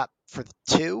showing up for the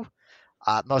two,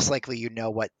 most likely you know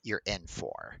what you're in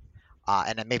for.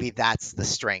 And then maybe that's the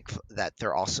strength that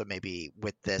they're also maybe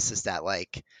with this, is that,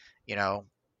 like, you know,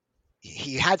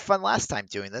 he had fun last time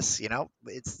doing this.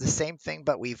 It's the same thing,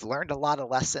 but we've learned a lot of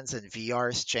lessons, and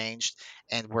VR has changed,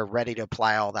 and we're ready to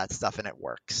apply all that stuff, and it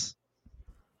works.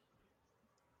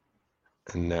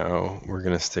 And now we're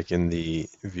going to stick in the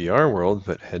VR world,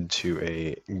 but head to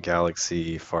a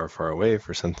galaxy far, far away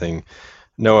for something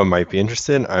Noah might be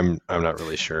interested. I'm not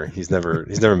really sure. He's never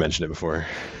mentioned it before.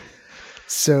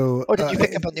 So, did you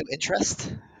pick up a new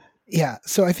interest? Yeah.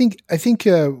 So I think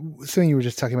something you were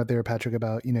just talking about there, Patrick,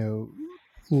 about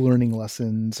learning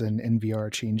lessons and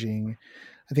VR changing.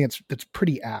 I think that's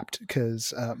pretty apt,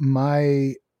 because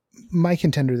my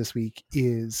contender this week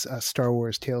is Star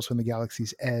Wars Tales from the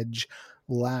Galaxy's Edge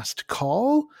Last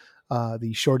Call,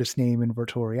 the shortest name in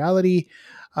virtual reality.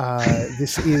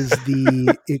 This is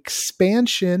the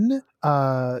expansion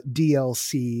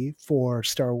DLC for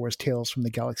Star Wars Tales from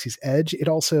the Galaxy's Edge. It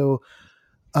also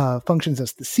functions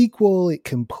as the sequel. It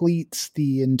completes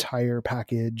the entire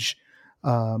package.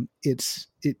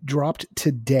 It dropped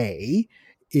today.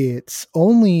 It's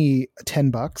only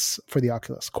 $10 for the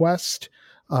Oculus Quest.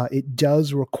 It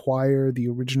does require the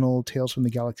original Tales from the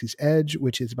Galaxy's Edge,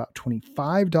 which is about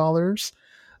 $25.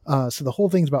 So the whole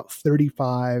thing's about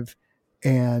 $35.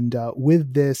 And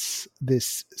with this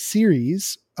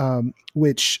series,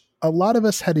 which a lot of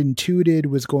us had intuited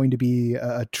was going to be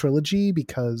a trilogy,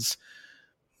 because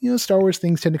Star Wars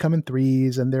things tend to come in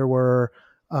threes, and there were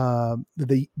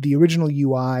the original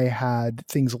UI had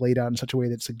things laid out in such a way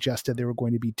that suggested there were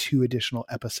going to be 2 additional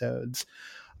episodes.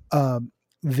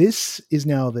 This is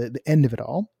now the end of it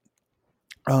all.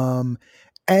 And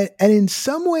in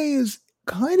some ways,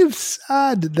 kind of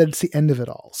sad that it's the end of it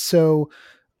all. So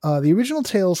the original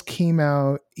Tales came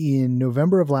out in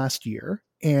November of last year,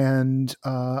 and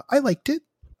I liked it.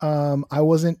 I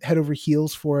wasn't head over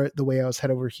heels for it the way I was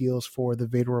head over heels for the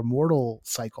Vader Immortal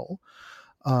cycle,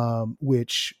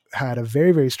 which had a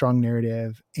very, very strong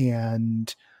narrative.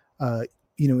 And,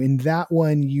 in that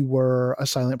one, you were a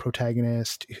silent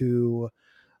protagonist who,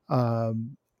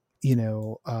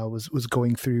 was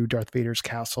going through Darth Vader's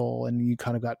castle, and you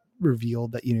kind of got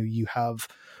revealed that, you have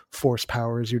force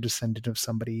powers, you're descendant of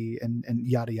somebody, and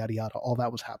yada, yada, yada. All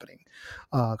that was happening.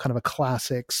 Kind of a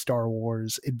classic Star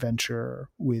Wars adventure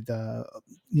with,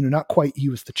 not quite he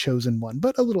was the chosen one,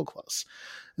 but a little close.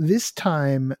 This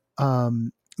time,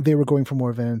 they were going for more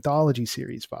of an anthology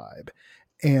series vibe.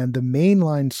 And the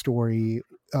mainline story,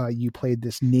 you played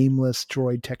this nameless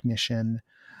droid technician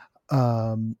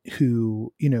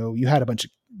who, you had a bunch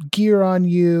of gear on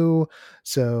you.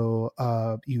 So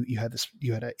you had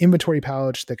an inventory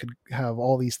pouch that could have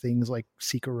all these things like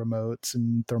secret remotes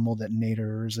and thermal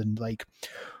detonators and like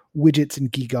widgets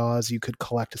and gigas you could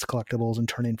collect as collectibles and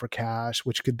turn in for cash,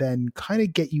 which could then kind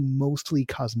of get you mostly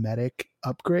cosmetic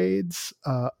upgrades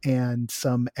and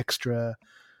some extra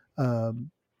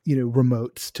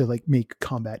remotes to like make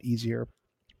combat easier.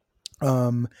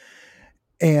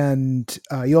 And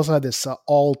you also had this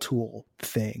all tool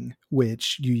thing,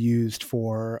 which you used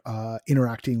for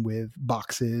interacting with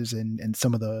boxes and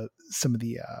some of the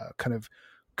kind of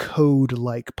code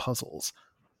like puzzles.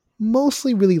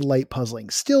 Mostly really light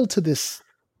puzzling. Still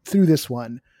through this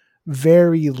one,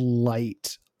 very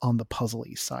light on the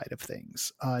puzzly side of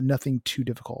things. Nothing too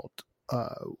difficult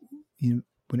when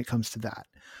it comes to that.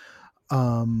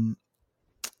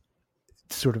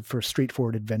 Sort of for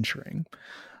straightforward adventuring.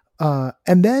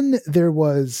 And then there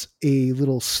was a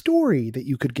little story that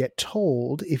you could get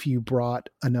told if you brought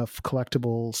enough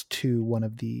collectibles to one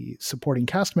of the supporting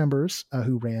cast members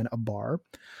who ran a bar.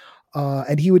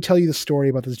 And he would tell you the story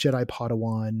about this Jedi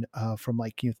Padawan from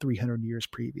 300 years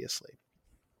previously.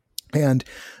 And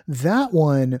that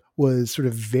one was sort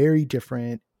of very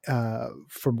different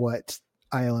from what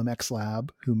ILMX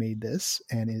Lab, who made this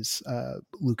and is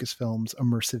Lucasfilm's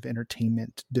immersive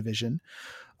entertainment division,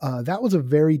 that was a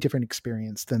very different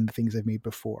experience than the things I've made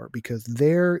before, because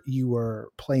there you were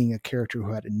playing a character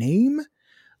who had a name,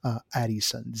 Addie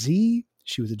Sun Z.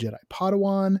 She was a Jedi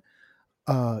Padawan.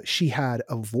 She had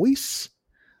a voice,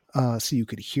 so you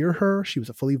could hear her. She was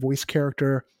a fully voiced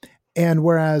character. And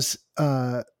whereas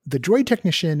the droid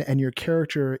technician and your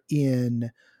character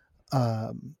in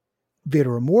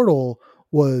Vader Immortal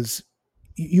was,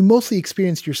 you mostly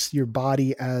experienced your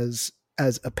body as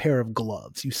a pair of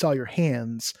gloves. You saw your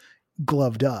hands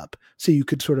gloved up, so you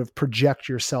could sort of project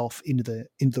yourself into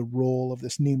the role of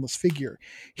this nameless figure.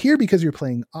 Here, because you're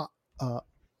playing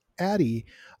Addie,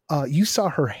 you saw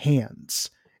her hands,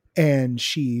 and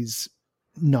she's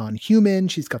non-human.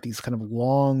 She's got these kind of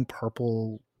long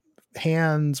purple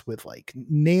hands with like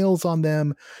nails on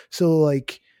them. So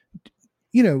like,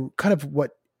 kind of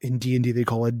what in D&D they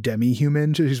call a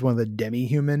demi-human. So she's one of the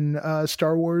demi-human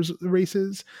Star Wars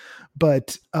races.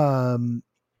 But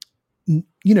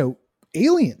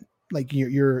alien, like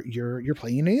you're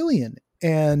playing an alien.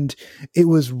 And it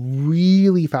was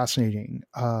really fascinating.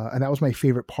 And that was my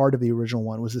favorite part of the original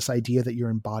one, was this idea that you're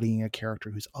embodying a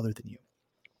character who's other than you.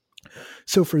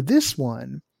 So for this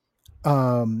one,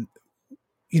 I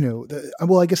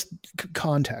guess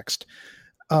context,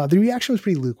 the reaction was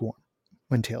pretty lukewarm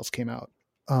when Tales came out.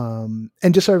 And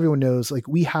just so everyone knows, like,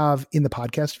 we have in the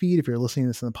podcast feed, if you're listening to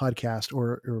this on the podcast,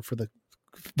 or for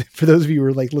those of you who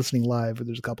are like listening live, or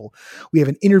there's a couple, we have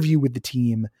an interview with the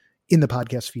team in the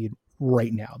podcast feed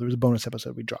right now. There was a bonus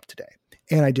episode we dropped today,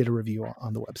 and I did a review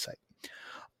on the website.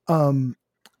 But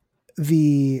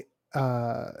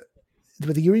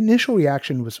the initial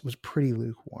reaction was pretty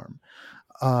lukewarm.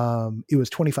 It was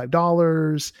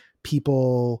 $25.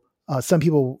 Some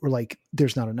people were like,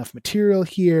 there's not enough material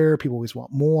here. People always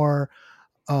want more.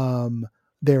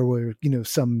 There were,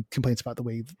 some complaints about the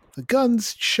way the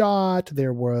guns shot.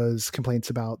 There was complaints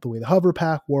about the way the hover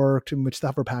pack worked, in which the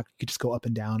hover pack could just go up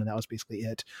and down, and that was basically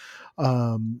it.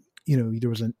 There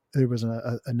was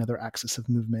another axis of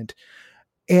movement.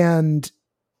 And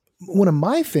one of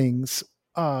my things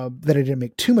that I didn't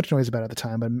make too much noise about at the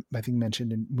time, but I think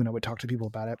mentioned when I would talk to people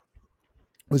about it,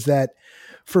 was that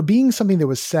for being something that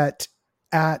was set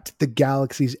at the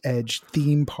Galaxy's Edge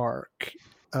theme park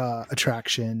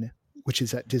attraction, which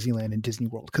is at Disneyland and Disney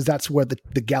World, because that's where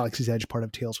the Galaxy's Edge part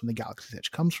of Tales from the Galaxy's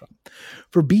Edge comes from.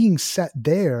 For being set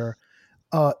there,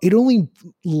 it only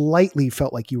lightly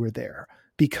felt like you were there,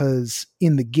 because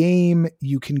in the game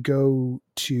you can go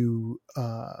to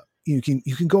you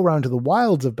can go around to the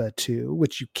wilds of Batuu,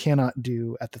 which you cannot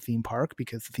do at the theme park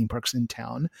because the theme park's in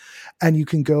town, and you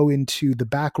can go into the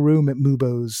back room at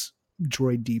Mubo's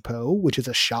Droid Depot, which is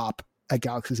a shop at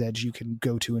Galaxy's Edge you can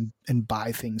go to and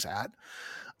buy things at.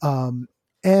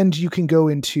 And you can go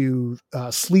into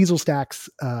Sleazelstack's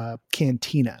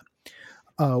Cantina,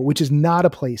 which is not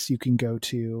a place you can go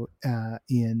to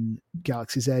in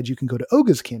Galaxy's Edge. You can go to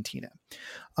Oga's Cantina.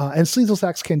 And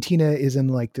Sleazelstack's Cantina is in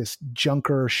like this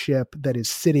junker ship that is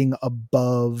sitting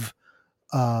above,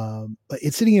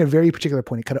 it's sitting at a very particular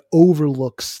point. It kind of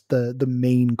overlooks the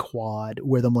main quad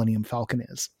where the Millennium Falcon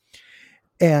is.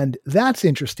 And that's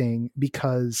interesting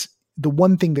because the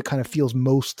one thing that kind of feels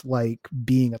most like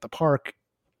being at the park,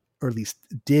 or at least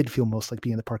did feel most like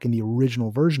being in the park in the original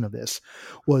version of this,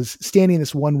 was standing in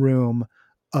this one room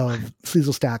of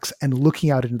Sleazelstacks and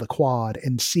looking out into the quad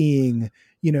and seeing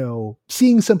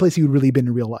someplace you'd really been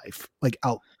in real life, like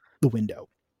out the window.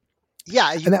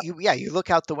 Yeah, you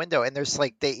look out the window and there's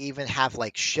like, they even have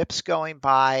like ships going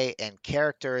by and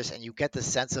characters, and you get the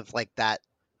sense of like that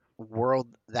world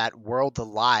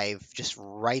alive, just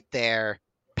right there,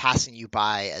 passing you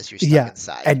by as you're stuck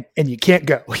inside. And you can't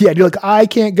go. Yeah, you're like, I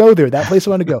can't go there. That place I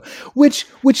want to go. Which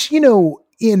when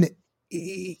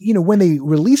they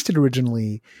released it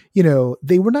originally,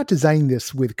 they were not designing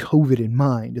this with COVID in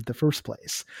mind in the first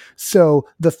place. So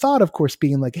the thought, of course,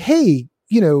 being like, hey,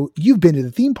 you've been to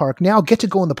the theme park, now get to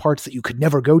go in the parts that you could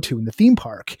never go to in the theme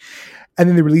park. And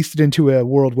then they released it into a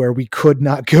world where we could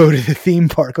not go to the theme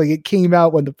park. Like, it came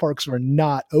out when the parks were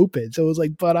not open. So it was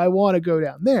like, but I want to go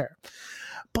down there.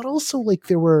 But also, like,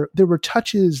 there were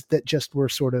touches that just were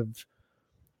sort of,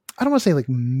 I don't want to say like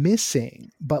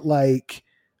missing, but like,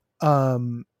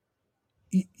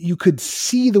 you could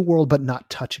see the world but not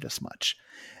touch it as much.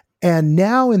 And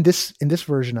now in this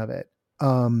version of it,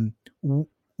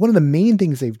 one of the main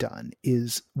things they've done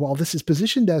is, while this is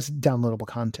positioned as downloadable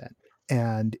content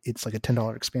and it's like a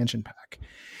 $10 expansion pack,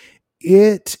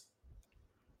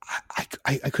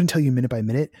 I couldn't tell you minute by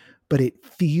minute, but it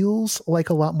feels like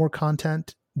a lot more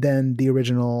content than the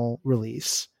original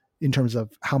release in terms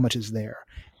of how much is there.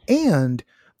 And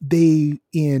they,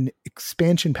 in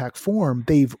expansion pack form,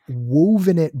 they've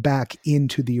woven it back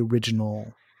into the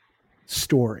original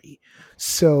story.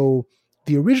 So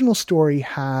the original story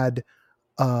had,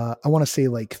 I want to say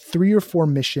like 3 or 4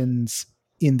 missions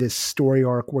in this story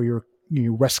arc where you're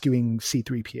rescuing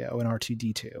C-3PO and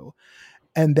R2-D2.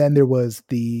 And then there was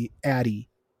the Addie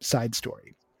side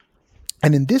story.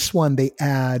 And in this one, they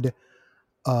add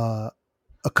a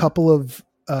couple of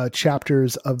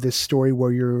chapters of this story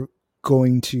where you're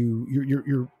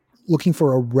looking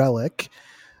for a relic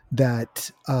that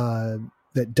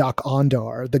that Doc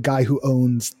Ondar, the guy who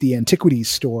owns the antiquities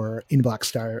store in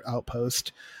Blackstar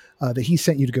Outpost, that he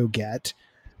sent you to go get.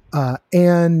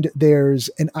 And there's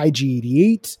an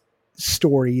IG-88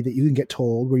 story that you can get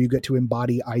told where you get to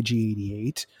embody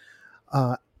IG-88,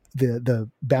 the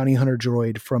bounty hunter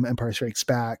droid from Empire Strikes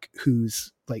Back,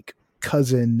 whose like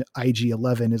cousin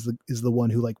IG-11 is the one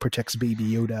who like protects Baby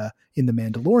Yoda in The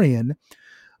Mandalorian,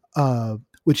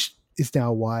 which is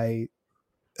now why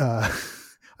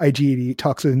IG-88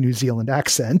 talks with a New Zealand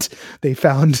accent. They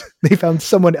found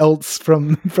someone else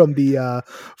from the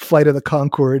Flight of the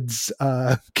Conchords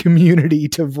community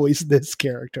to voice this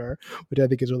character, which I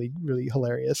think is really, really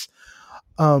hilarious.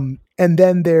 And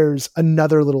then there's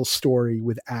another little story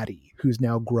with Addie, who's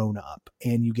now grown up,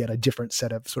 and you get a different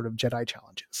set of sort of Jedi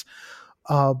challenges.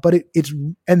 But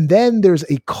and then there's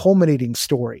a culminating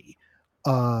story.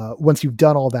 Once you've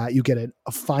done all that, you get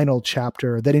a final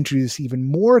chapter that introduces even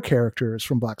more characters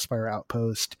from Black Spire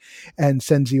Outpost and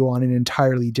sends you on an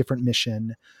entirely different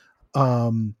mission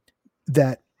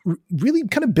that really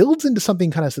kind of builds into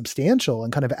something kind of substantial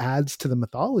and kind of adds to the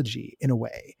mythology in a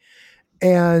way.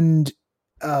 And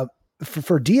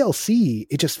for DLC,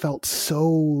 it just felt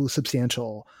so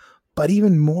substantial. But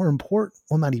even more important,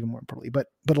 well, not even more importantly,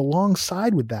 but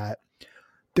alongside with that,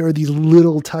 there are these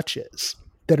little touches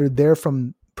that are there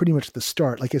from pretty much the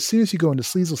start. Like as soon as you go into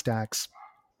Sleazel Stacks,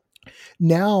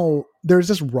 now there's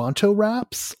just Ronto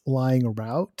wraps lying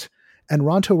around, and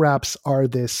Ronto wraps are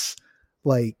this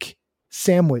like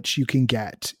sandwich you can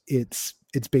get. It's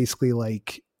basically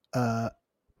like a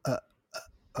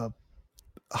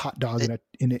hot dog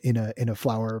in a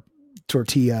flour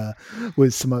tortilla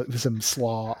with some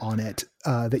slaw on it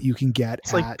that you can get.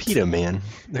 It's like pita, man.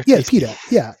 Pita.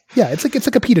 Yeah. It's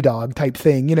like a pita dog type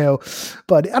thing, you know.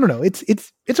 But I don't know. It's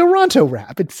a Ronto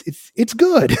wrap. It's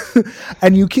good,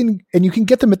 and you can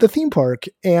get them at the theme park.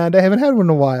 And I haven't had one in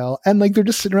a while. And like they're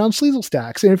just sitting around Sleazel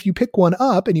Stacks. And if you pick one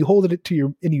up and you hold it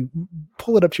and you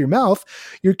pull it up to your mouth,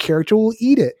 your character will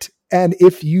eat it. And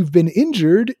if you've been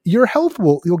injured, you'll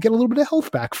get a little bit of health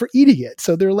back for eating it.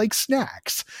 So they're like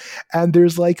snacks. And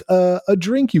there's like a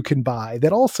drink you can buy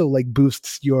that also like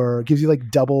gives you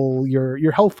like double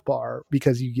your health bar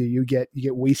because you get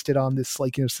wasted on this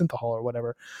like, you know, synthahol or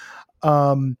whatever.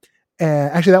 And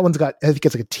actually that one's I think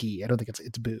it's like a tea. I don't think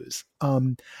it's booze.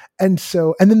 And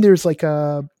then there's like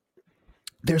a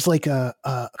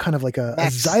kind of like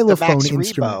a xylophone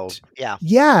instrument.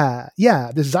 Yeah.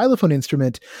 This xylophone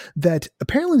instrument that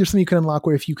apparently there's something you can unlock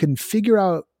where if you can figure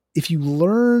out, if you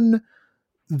learn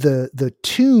the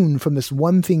tune from this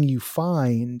one thing you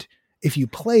find, if you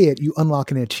play it, you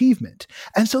unlock an achievement.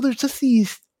 And so there's just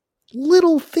these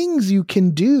little things you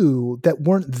can do that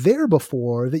weren't there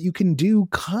before that you can do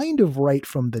kind of right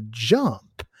from the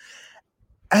jump.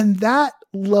 And that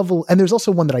level, and there's also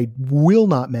one that I will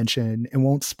not mention and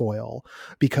won't spoil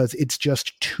because it's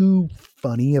just too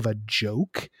funny of a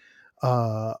joke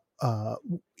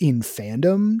in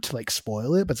fandom to like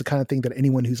spoil it. But it's the kind of thing that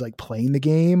anyone who's like playing the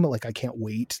game, like I can't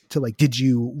wait to like,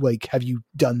 have you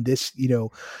done this? You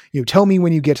know, tell me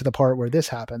when you get to the part where this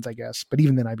happens, I guess. But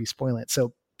even then I'd be spoiling it.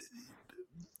 So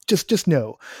just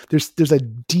know there's a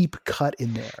deep cut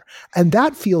in there. And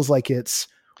that feels like it's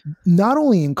not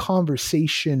only in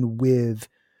conversation with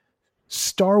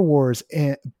Star Wars,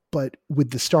 but with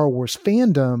the Star Wars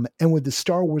fandom and with the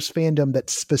Star Wars fandom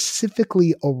that's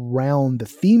specifically around the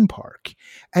theme park.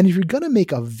 And if you're going to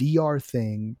make a VR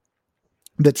thing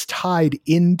that's tied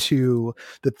into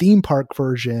the theme park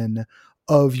version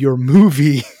of your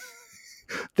movie,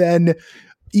 then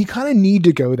you kind of need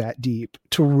to go that deep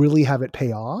to really have it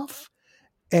pay off.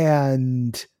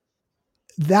 And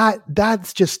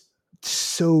that's just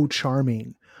so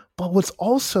charming. But what's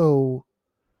also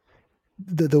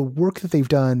the work that they've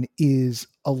done is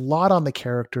a lot on the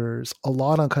characters, a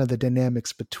lot on kind of the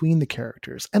dynamics between the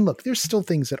characters. And look, there's still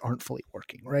things that aren't fully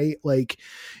working, right? Like,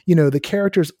 you know, the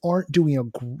characters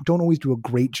don't always do a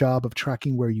great job of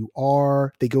tracking where you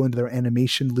are. They go into their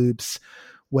animation loops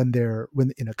when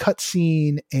in a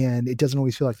cutscene, and it doesn't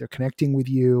always feel like they're connecting with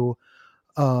you.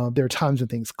 There are times when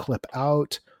things clip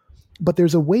out. But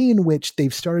there's a way in which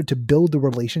they've started to build the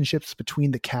relationships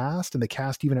between the cast, and the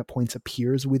cast even at points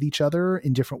appears with each other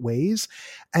in different ways.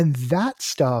 And that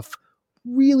stuff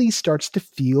really starts to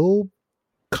feel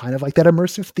kind of like that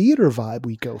immersive theater vibe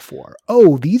we go for.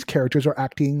 Oh, these characters are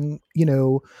acting, you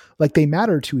know, like they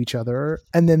matter to each other,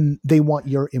 and then they want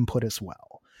your input as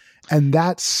well. And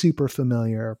that's super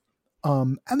familiar.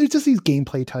 And there's just these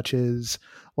gameplay touches,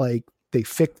 like they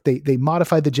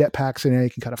modified the jetpacks and now you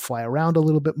can kind of fly around a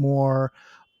little bit more.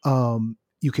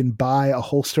 you can buy a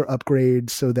holster upgrade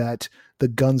so that the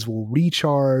guns will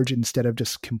recharge instead of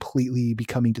just completely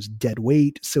becoming just dead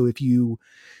weight. So if you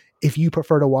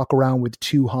prefer to walk around with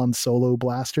 2 Han Solo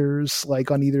blasters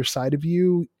like on either side of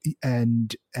you,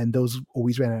 and those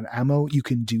always ran out of ammo, you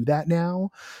can do that now.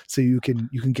 So you can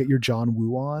get your John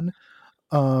Woo on.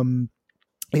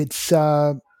 It's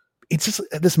just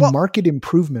this market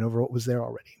improvement over what was there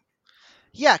already.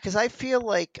 Yeah, because I feel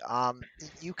like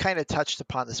you kind of touched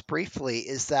upon this briefly,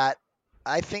 is that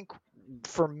I think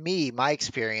for me, my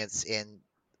experience in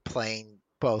playing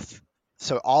both,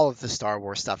 so all of the Star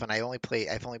Wars stuff, and I've only played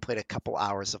a couple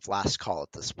hours of Last Call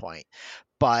at this point,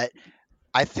 but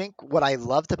I think what I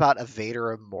loved about A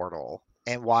Vader Immortal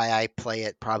and why I play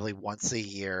it probably once a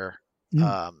year,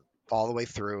 all the way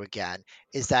through again,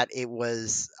 is that it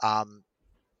was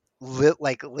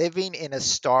like living in a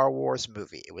Star Wars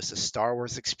movie. It was a Star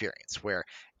Wars experience where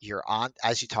you're on,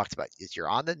 as you talked about, you're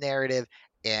on the narrative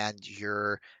and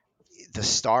you're the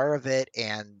star of it,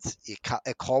 and it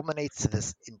culminates to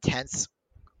this intense,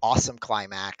 awesome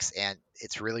climax, and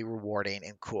it's really rewarding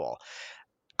and cool.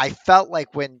 I felt like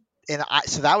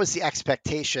so that was the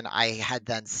expectation I had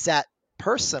then set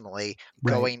personally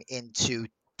going into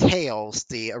Tales,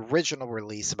 the original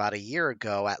release about a year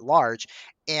ago at large,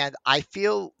 and I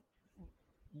feel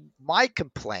my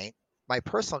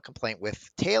personal complaint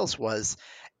with Tales was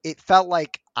it felt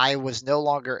like I was no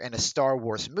longer in a Star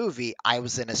Wars movie. I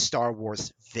was in a Star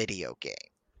Wars video game.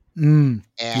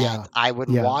 And I would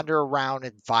wander around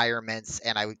environments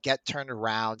and I would get turned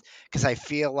around because I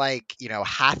feel like,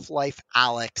 Half-Life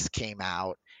Alyx came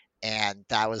out, and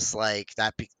that was like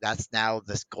that's now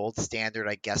this gold standard.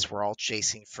 I guess we're all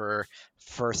chasing for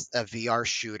first VR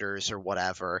shooters or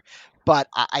whatever. But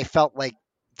I felt like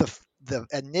the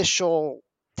initial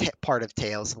part of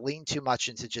Tales leaned too much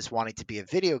into just wanting to be a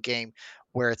video game,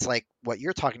 where it's like what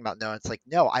you're talking about. No, it's like,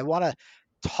 no, I want to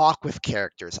talk with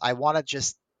characters. I want to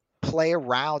just play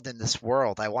around in this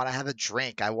world. I want to have a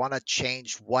drink. I want to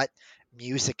change what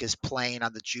music is playing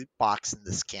on the jukebox in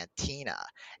this cantina.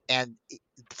 And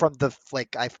from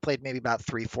I've played maybe about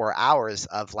 3-4 hours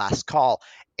of Last Call,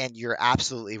 and you're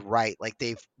absolutely right. Like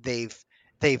they've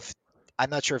I'm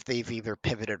not sure if they've either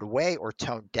pivoted away or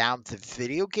toned down the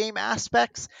video game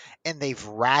aspects, and they've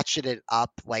ratcheted up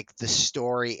like the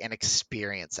story and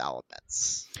experience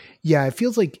elements. Yeah, it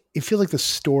feels like the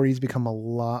story's become a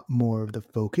lot more of the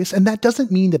focus, and that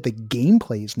doesn't mean that the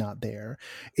gameplay is not there.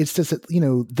 It's just that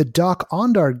the Doc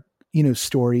Ondar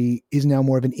story is now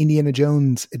more of an Indiana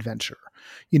Jones adventure.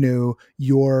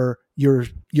 You're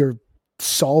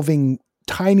solving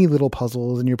tiny little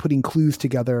puzzles and you're putting clues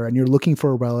together and you're looking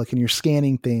for a relic and you're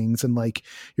scanning things and like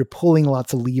you're pulling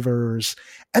lots of levers,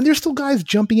 and there's still guys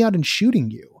jumping out and shooting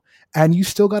you, and you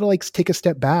still got to like take a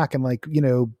step back and like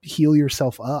heal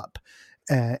yourself up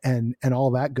and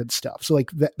all that good stuff. So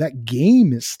like that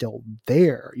game is still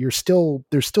there. There's still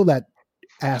that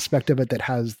aspect of it that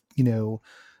has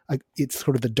it's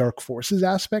sort of the dark forces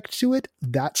aspect to it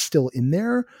that's still in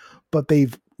there, but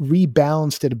they've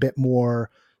rebalanced it a bit more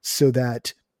so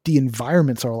that the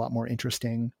environments are a lot more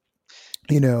interesting.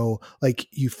 Like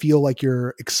you feel like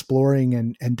you're exploring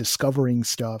and discovering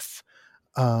stuff.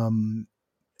 And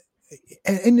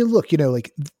you look,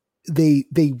 like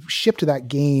they shipped that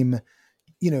game,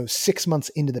 6 months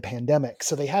into the pandemic.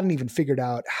 So they hadn't even figured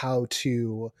out how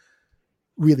to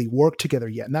really work together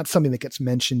yet. And that's something that gets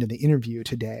mentioned in the interview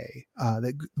today,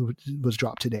 that was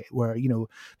dropped today, where,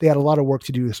 they had a lot of work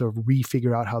to do to sort of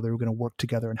refigure out how they were going to work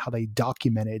together and how they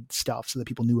documented stuff so that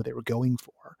people knew what they were going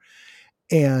for.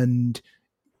 And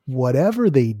whatever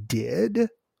they did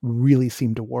really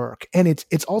seemed to work. And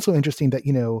it's also interesting that,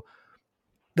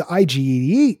 the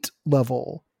IG-88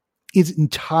 level is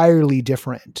entirely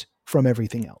different from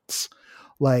everything else.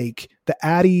 Like the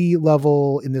Addy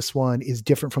level in this one is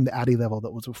different from the Addy level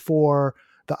that was before.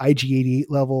 The IG-88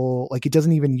 level, like it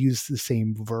doesn't even use the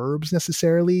same verbs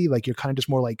necessarily. Like you're kind of just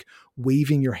more like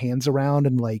waving your hands around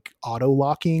and like auto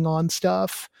locking on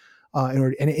stuff.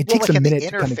 And it takes a minute.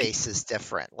 The interface is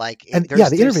different. Like, the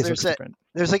interface is different.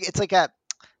 It's like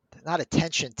not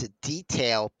attention to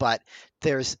detail, but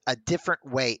there's a different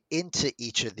way into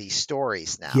each of these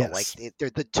stories now. Yes. Like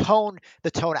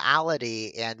the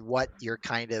tonality and what you're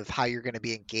how you're going to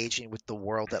be engaging with the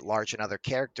world at large and other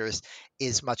characters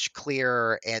is much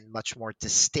clearer and much more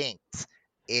distinct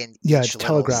in each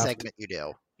little segment you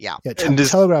do. Yeah.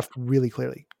 Telegraphed really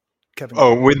clearly. Kevin.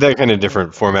 Oh, with that kind of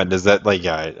different format, does that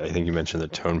I think you mentioned the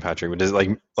tone, Patrick, but does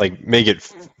it like make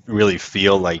it really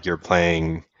feel like you're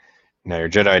playing, now you're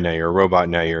Jedi, now you're a robot,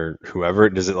 now you're whoever?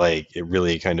 Does it it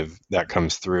really kind of that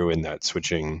comes through in that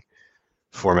switching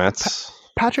formats?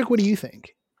 Patrick, what do you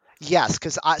think? Yes,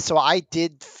 because I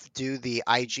did do the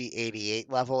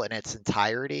IG-88 level in its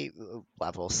entirety,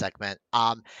 level segment.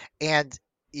 And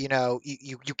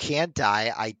you can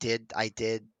die. I did I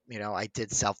did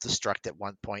self-destruct at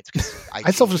one point because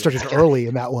I self-destructed I early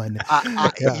in that one.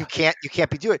 Yeah. you can't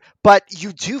be doing it, but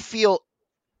you do feel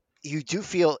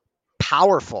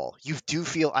powerful. You do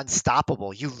feel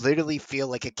unstoppable. You literally feel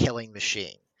like a killing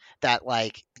machine. That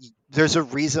like there's a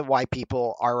reason why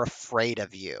people are afraid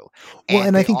of you, Well, and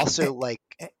and I they think, also like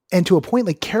and to a point,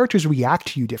 like characters react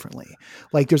to you differently.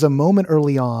 Like there's a moment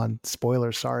early on,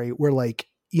 spoiler, sorry, where like,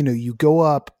 you go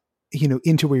up,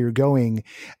 into where you're going,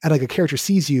 and like a character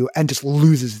sees you and just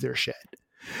loses their shit.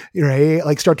 Right?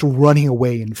 Like starts running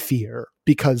away in fear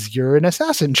because you're an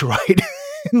assassin droid.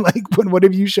 And like when one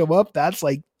of you show up, that's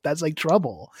like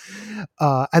trouble.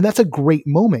 And that's a great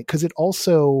moment because it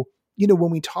also,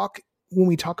 when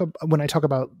I talk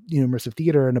about immersive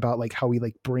theater and about like how we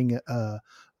like bring a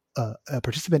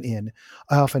participant in,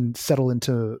 I often settle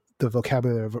into the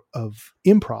vocabulary of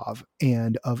improv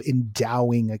and of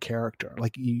endowing a character.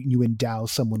 Like you endow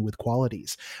someone with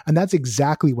qualities, and that's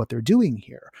exactly what they're doing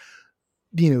here.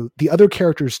 The other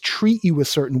characters treat you a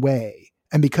certain way,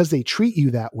 and because they treat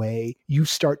you that way, you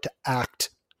start to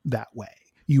act that way.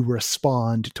 You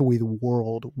respond to the way the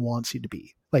world wants you to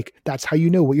be. Like that's how you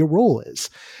know what your role is,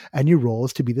 and your role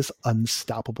is to be this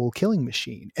unstoppable killing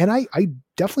machine. And I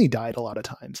definitely died a lot of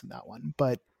times in that one,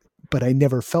 but I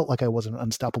never felt like I was an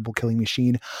unstoppable killing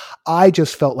machine. I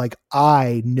just felt like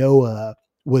Noah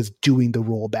was doing the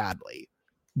role badly.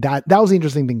 That was the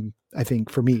interesting thing, I think,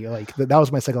 for me. Like that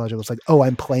was my psychological. It's like, oh,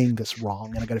 I'm playing this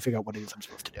wrong, and I got to figure out what it is I'm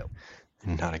supposed to do.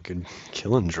 Not a good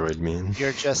killing droid, man.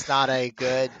 you're just not a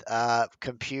good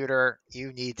computer.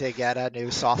 You need to get a new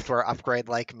software upgrade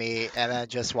like me, and then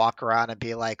just walk around and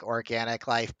be like organic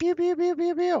life. Pew pew pew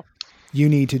pew pew. You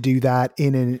need to do that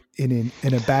in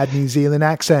a bad New Zealand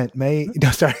accent, mate. No,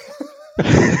 sorry.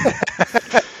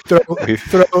 throw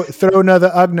another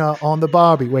Ugna on the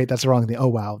Barbie. Wait, that's the wrong thing. Oh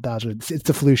wow, it's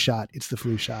the flu shot. It's the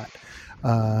flu shot.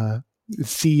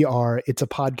 It's a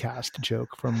podcast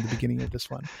joke from the beginning of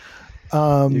this one.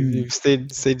 You've stayed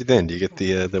to the end. You get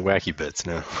the wacky bits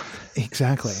now.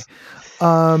 Exactly.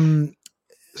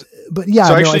 But yeah,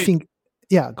 So no, actually, I think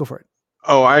go for it.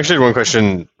 Oh, I actually had one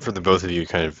question for the both of you,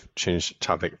 kind of change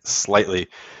topic slightly.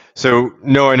 So,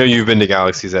 no, I know you've been to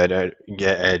Galaxy's Edge,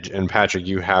 and Patrick,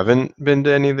 you haven't been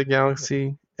to any of the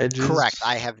Galaxy Edges? Correct.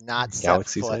 I have not set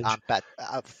Galaxy's foot Edge? on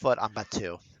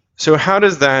Batuu. So how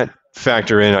does that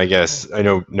factor in, I guess? I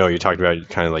know, no, you talked about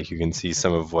kind of like you can see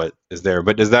some of what is there,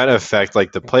 but does that affect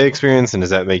like the play experience, and does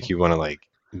that make you want to like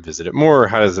visit it more, or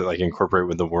how does it like incorporate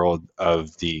with the world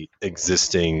of the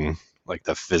existing, like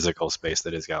the physical space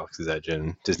that is Galaxy's Edge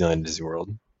and Disneyland and Disney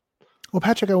World? Well,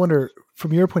 Patrick, I wonder,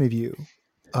 from your point of view,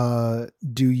 does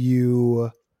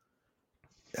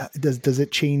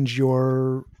it change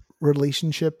your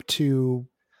relationship to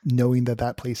knowing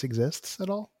that place exists at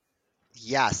all?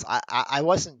 Yes, I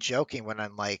wasn't joking when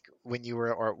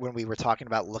when we were talking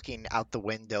about looking out the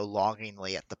window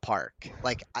longingly at the park.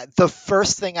 Like the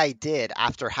first thing I did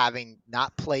after having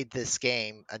not played this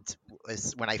game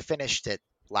is when I finished it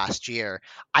last year,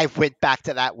 I went back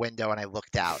to that window and I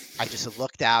looked out. I just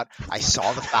looked out. I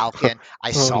saw the Falcon.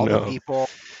 I saw the people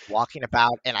walking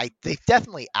about, and they've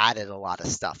definitely added a lot of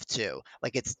stuff too.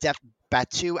 Like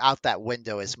Batuu out that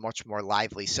window is much more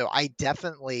lively. So I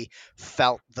definitely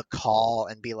felt the call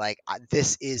and be like,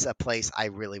 this is a place I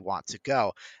really want to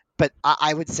go. But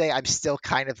I would say I'm still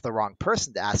kind of the wrong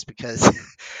person to ask because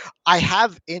I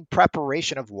have, in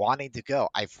preparation of wanting to go,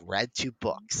 I've read 2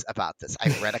 books about this.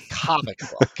 I've read a comic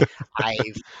book.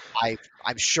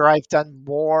 I'm sure I've done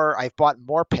more. I've bought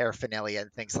more paraphernalia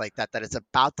and things like that is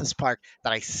about this park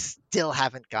that I still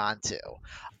haven't gone to.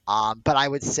 But I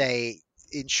would say,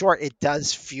 in short, it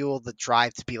does fuel the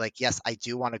drive to be like, yes, I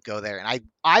do want to go there. And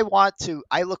I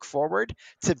look forward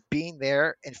to being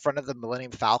there in front of the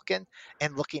Millennium Falcon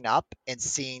and looking up and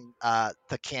seeing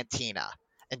the cantina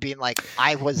and being like,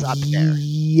 I was up there.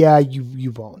 Yeah,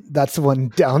 you won't. That's the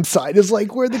one downside, is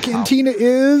like where the cantina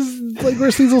is, like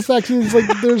where Cecil section is, like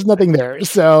there's nothing there.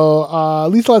 So at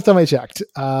least last time I checked,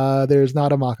 there's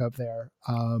not a mock-up there.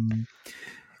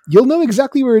 You'll know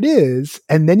exactly where it is,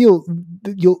 and then you'll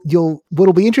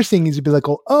what'll be interesting is you'll be like,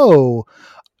 oh,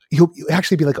 you'll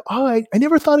actually be like, oh, I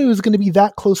never thought it was going to be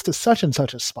that close to such and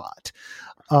such a spot.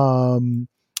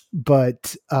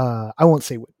 But I won't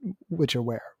say which or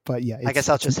where, but yeah, I guess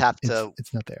I'll just have to.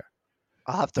 It's not there.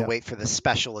 I'll have to wait for the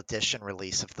special edition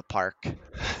release of the park.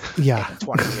 Yeah, in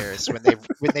 20 years when they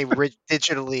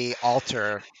digitally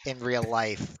alter in real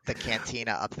life the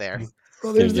cantina up there.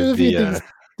 Well, there's a few things.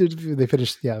 they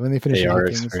finish. Yeah, when they finish AR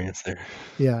things, experience there.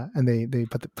 yeah, and they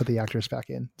put the actors back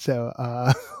in. So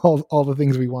all the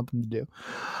things we want them to do.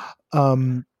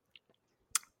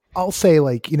 I'll say,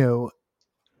 like,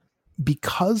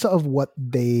 because of what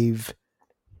they've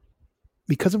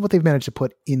managed to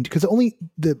put in, because only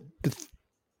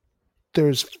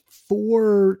there's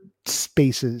 4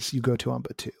 spaces you go to on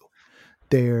Batuu.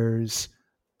 There is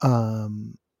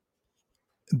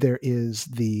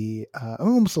the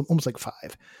almost like 5.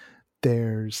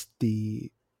 There's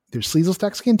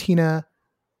Sleazelstack's Cantina.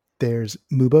 There's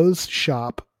Mubo's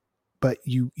shop, but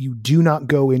you do not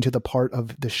go into the part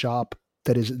of the shop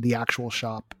that is the actual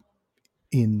shop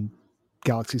in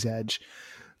Galaxy's Edge.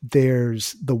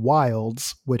 There's the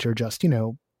Wilds, which are just,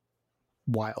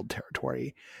 wild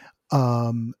territory.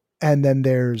 And then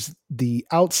there's the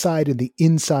outside and the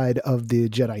inside of the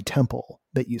Jedi Temple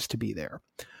that used to be there.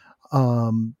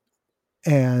 And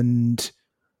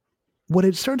what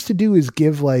it starts to do is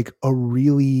give like a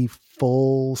really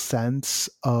full sense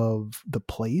of the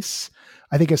place.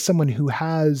 I think as someone who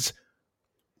has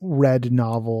read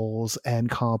novels and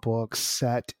comic books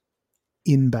set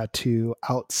in Batuu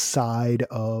outside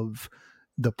of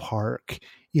the park,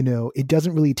 it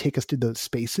doesn't really take us to those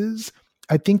spaces.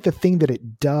 I think the thing that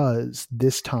it does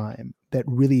this time that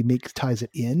really ties it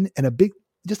in, and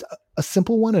just a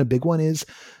simple one and a big one, is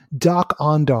Doc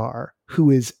Ondar, who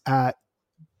is at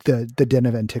the Den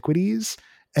of Antiquities.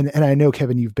 And I know,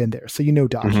 Kevin, you've been there, so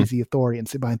Doc. Mm-hmm. He's the Ithorian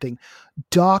Sabine thing.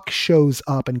 Doc shows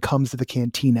up and comes to the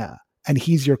cantina, and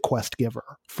he's your quest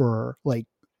giver for like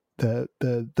the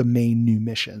main new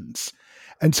missions.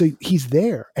 And so he's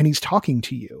there and he's talking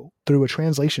to you through a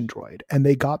translation droid. And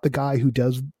they got the guy who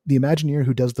does the Imagineer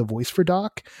who does the voice for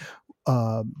Doc,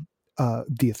 the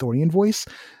Ithorian voice.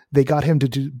 They got him to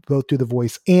do the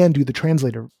voice and do the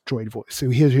translator droid voice. So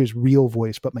here's his real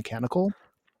voice, but mechanical,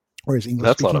 or his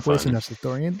English speaking voice, and that's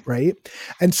Ithorian, right?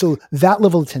 And so that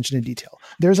level of attention to detail.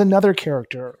 There's another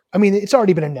character. I mean, it's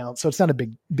already been announced, so it's not a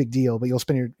big deal. But you'll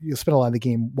spend a lot of the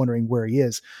game wondering where he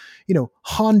is.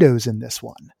 Hondo's in this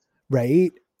one,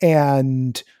 right?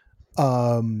 And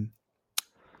I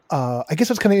guess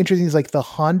what's kind of interesting is like the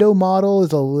Hondo model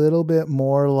is a little bit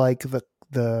more like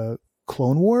the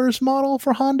Clone Wars model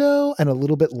for Hondo, and a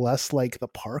little bit less like the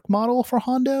park model for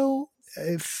Hondo,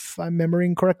 if I'm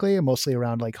remembering correctly, and mostly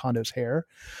around like Hondo's hair.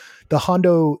 The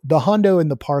Hondo in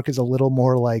the park is a little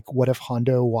more like, what if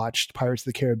Hondo watched Pirates of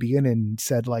the Caribbean and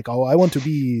said like, oh, I want to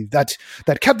be that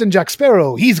Captain Jack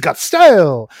Sparrow. He's got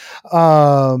style,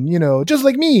 just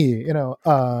like me,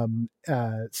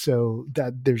 so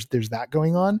that there's that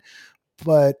going on.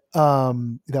 But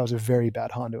that was a very bad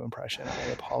Hondo impression.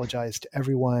 I apologize to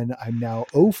everyone. I'm now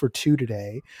 0 for 2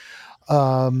 today.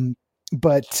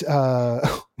 But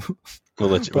we'll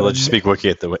let you speak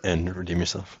Wookiee at the end and redeem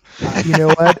yourself. You know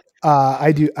what?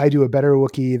 I do a better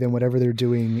Wookiee than whatever they're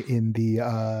doing in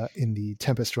the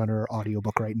Tempest Runner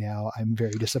audiobook right now. I'm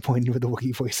very disappointed with the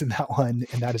Wookiee voice in that one,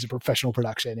 and that is a professional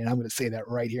production. And I'm going to say that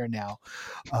right here and now.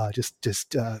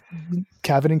 Just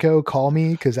Kevin and Co. call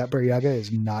me, because that Bur Yaga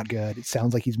is not good. It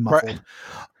sounds like he's muffled.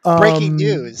 Breaking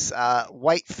news: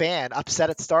 White fan upset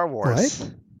at Star Wars.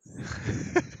 What?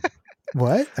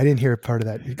 What? I didn't hear a part of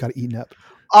that. It got eaten up.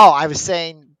 Oh, I was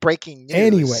saying breaking news.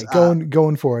 Anyway,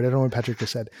 going forward. I don't know what Patrick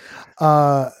just said.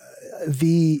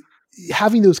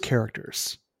 Having those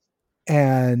characters,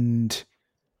 and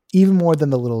even more than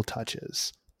the little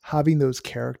touches, having those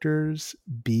characters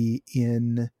be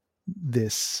in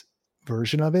this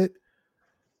version of it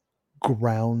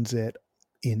grounds it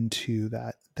into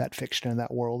that fiction and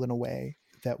that world in a way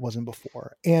that wasn't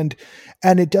before. And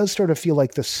it does sort of feel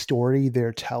like the story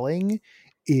they're telling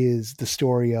is the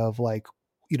story of like,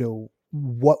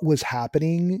 what was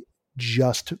happening,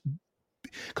 just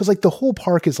because like the whole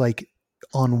park is like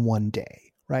on one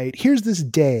day, right? Here's this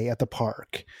day at the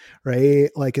park, right?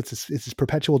 Like it's this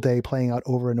perpetual day playing out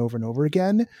over and over and over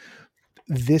again.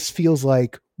 This feels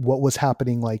like what was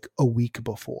happening like a week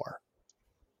before.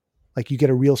 Like you get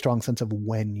a real strong sense of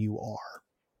when you are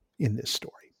in this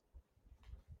story.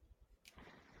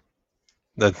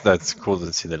 That's cool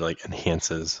to see that it like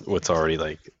enhances what's already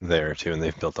like there too, and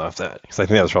they've built off that, because I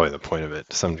think that was probably the point of it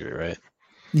to some degree, right?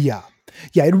 Yeah.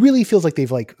 It really feels like they've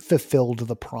like fulfilled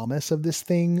the promise of this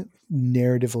thing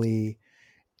narratively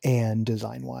and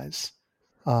design wise,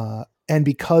 and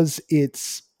because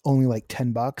it's only like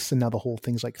 $10 and now the whole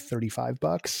thing's like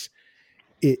 $35,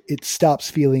 it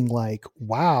stops feeling like,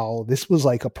 wow, this was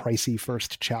like a pricey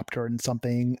first chapter and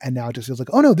something, and now it just feels like,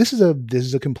 oh no, this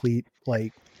is a complete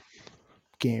like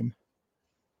game.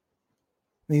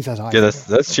 At least that's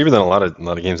that's cheaper than a lot of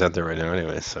games out there right now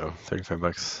anyway, so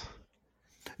 $35.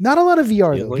 Not a lot of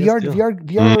VR Yeah, though. like a VR, steal. VR,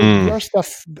 VR, Mm. VR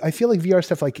stuff. I feel like VR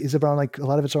stuff like is around like a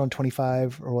lot of it's around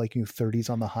 25 or like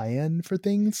 30s on the high end for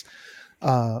things.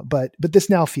 But this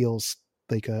now feels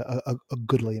like a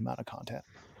goodly amount of content.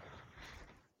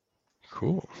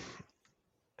 Cool.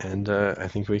 And I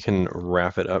think we can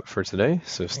wrap it up for today.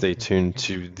 So stay tuned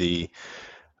to the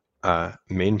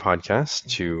main podcast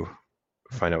to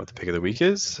find out what the pick of the week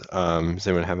is. Does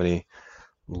anyone have any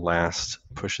last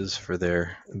pushes for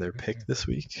their pick this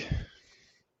week?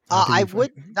 I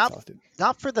would not Exhausted.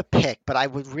 not for the pick, but I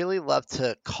would really love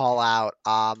to call out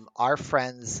our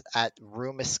friends at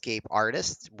Room Escape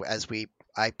Artists. As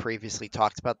I previously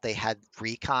talked about, they had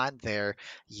Recon, their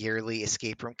yearly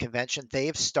escape room convention. They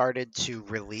have started to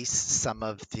release some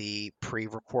of the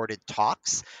pre-recorded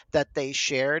talks that they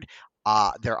shared.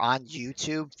 They're on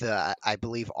YouTube. I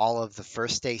believe all of the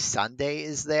First Day Sunday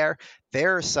is there.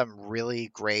 There are some really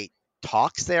great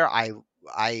talks there.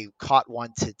 I caught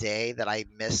one today that I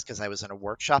missed because I was in a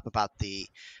workshop about the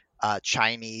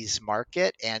Chinese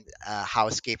market and how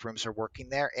escape rooms are working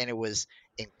there, and it was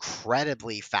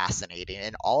incredibly fascinating.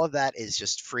 And all of that is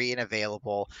just free and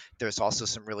available. There's also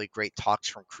some really great talks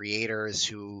from creators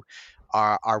who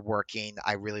are working.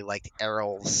 I really liked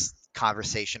Errol's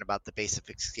conversation about the basic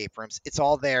escape rooms. It's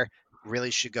all there.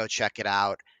 Really should go check it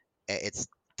out. It's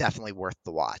definitely worth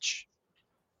the watch.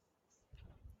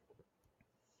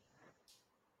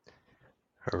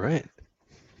 All right.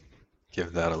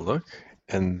 Give that a look.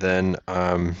 And then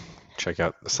check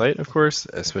out the site, of course,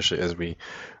 especially as we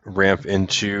ramp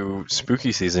into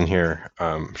spooky season here.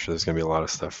 I'm sure there's going to be a lot of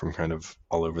stuff from kind of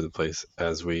all over the place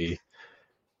as we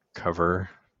cover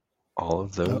all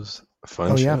of those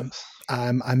fun shows.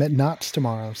 I'm at Knott's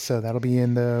tomorrow, so that'll be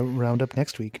in the roundup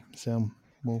next week. So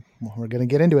we're gonna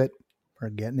get into it. We're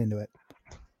getting into it.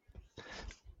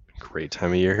 Great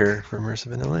time of year here for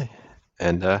Immersive in LA.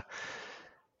 And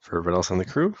for everyone else on the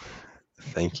crew,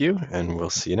 thank you, and we'll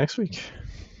see you next week.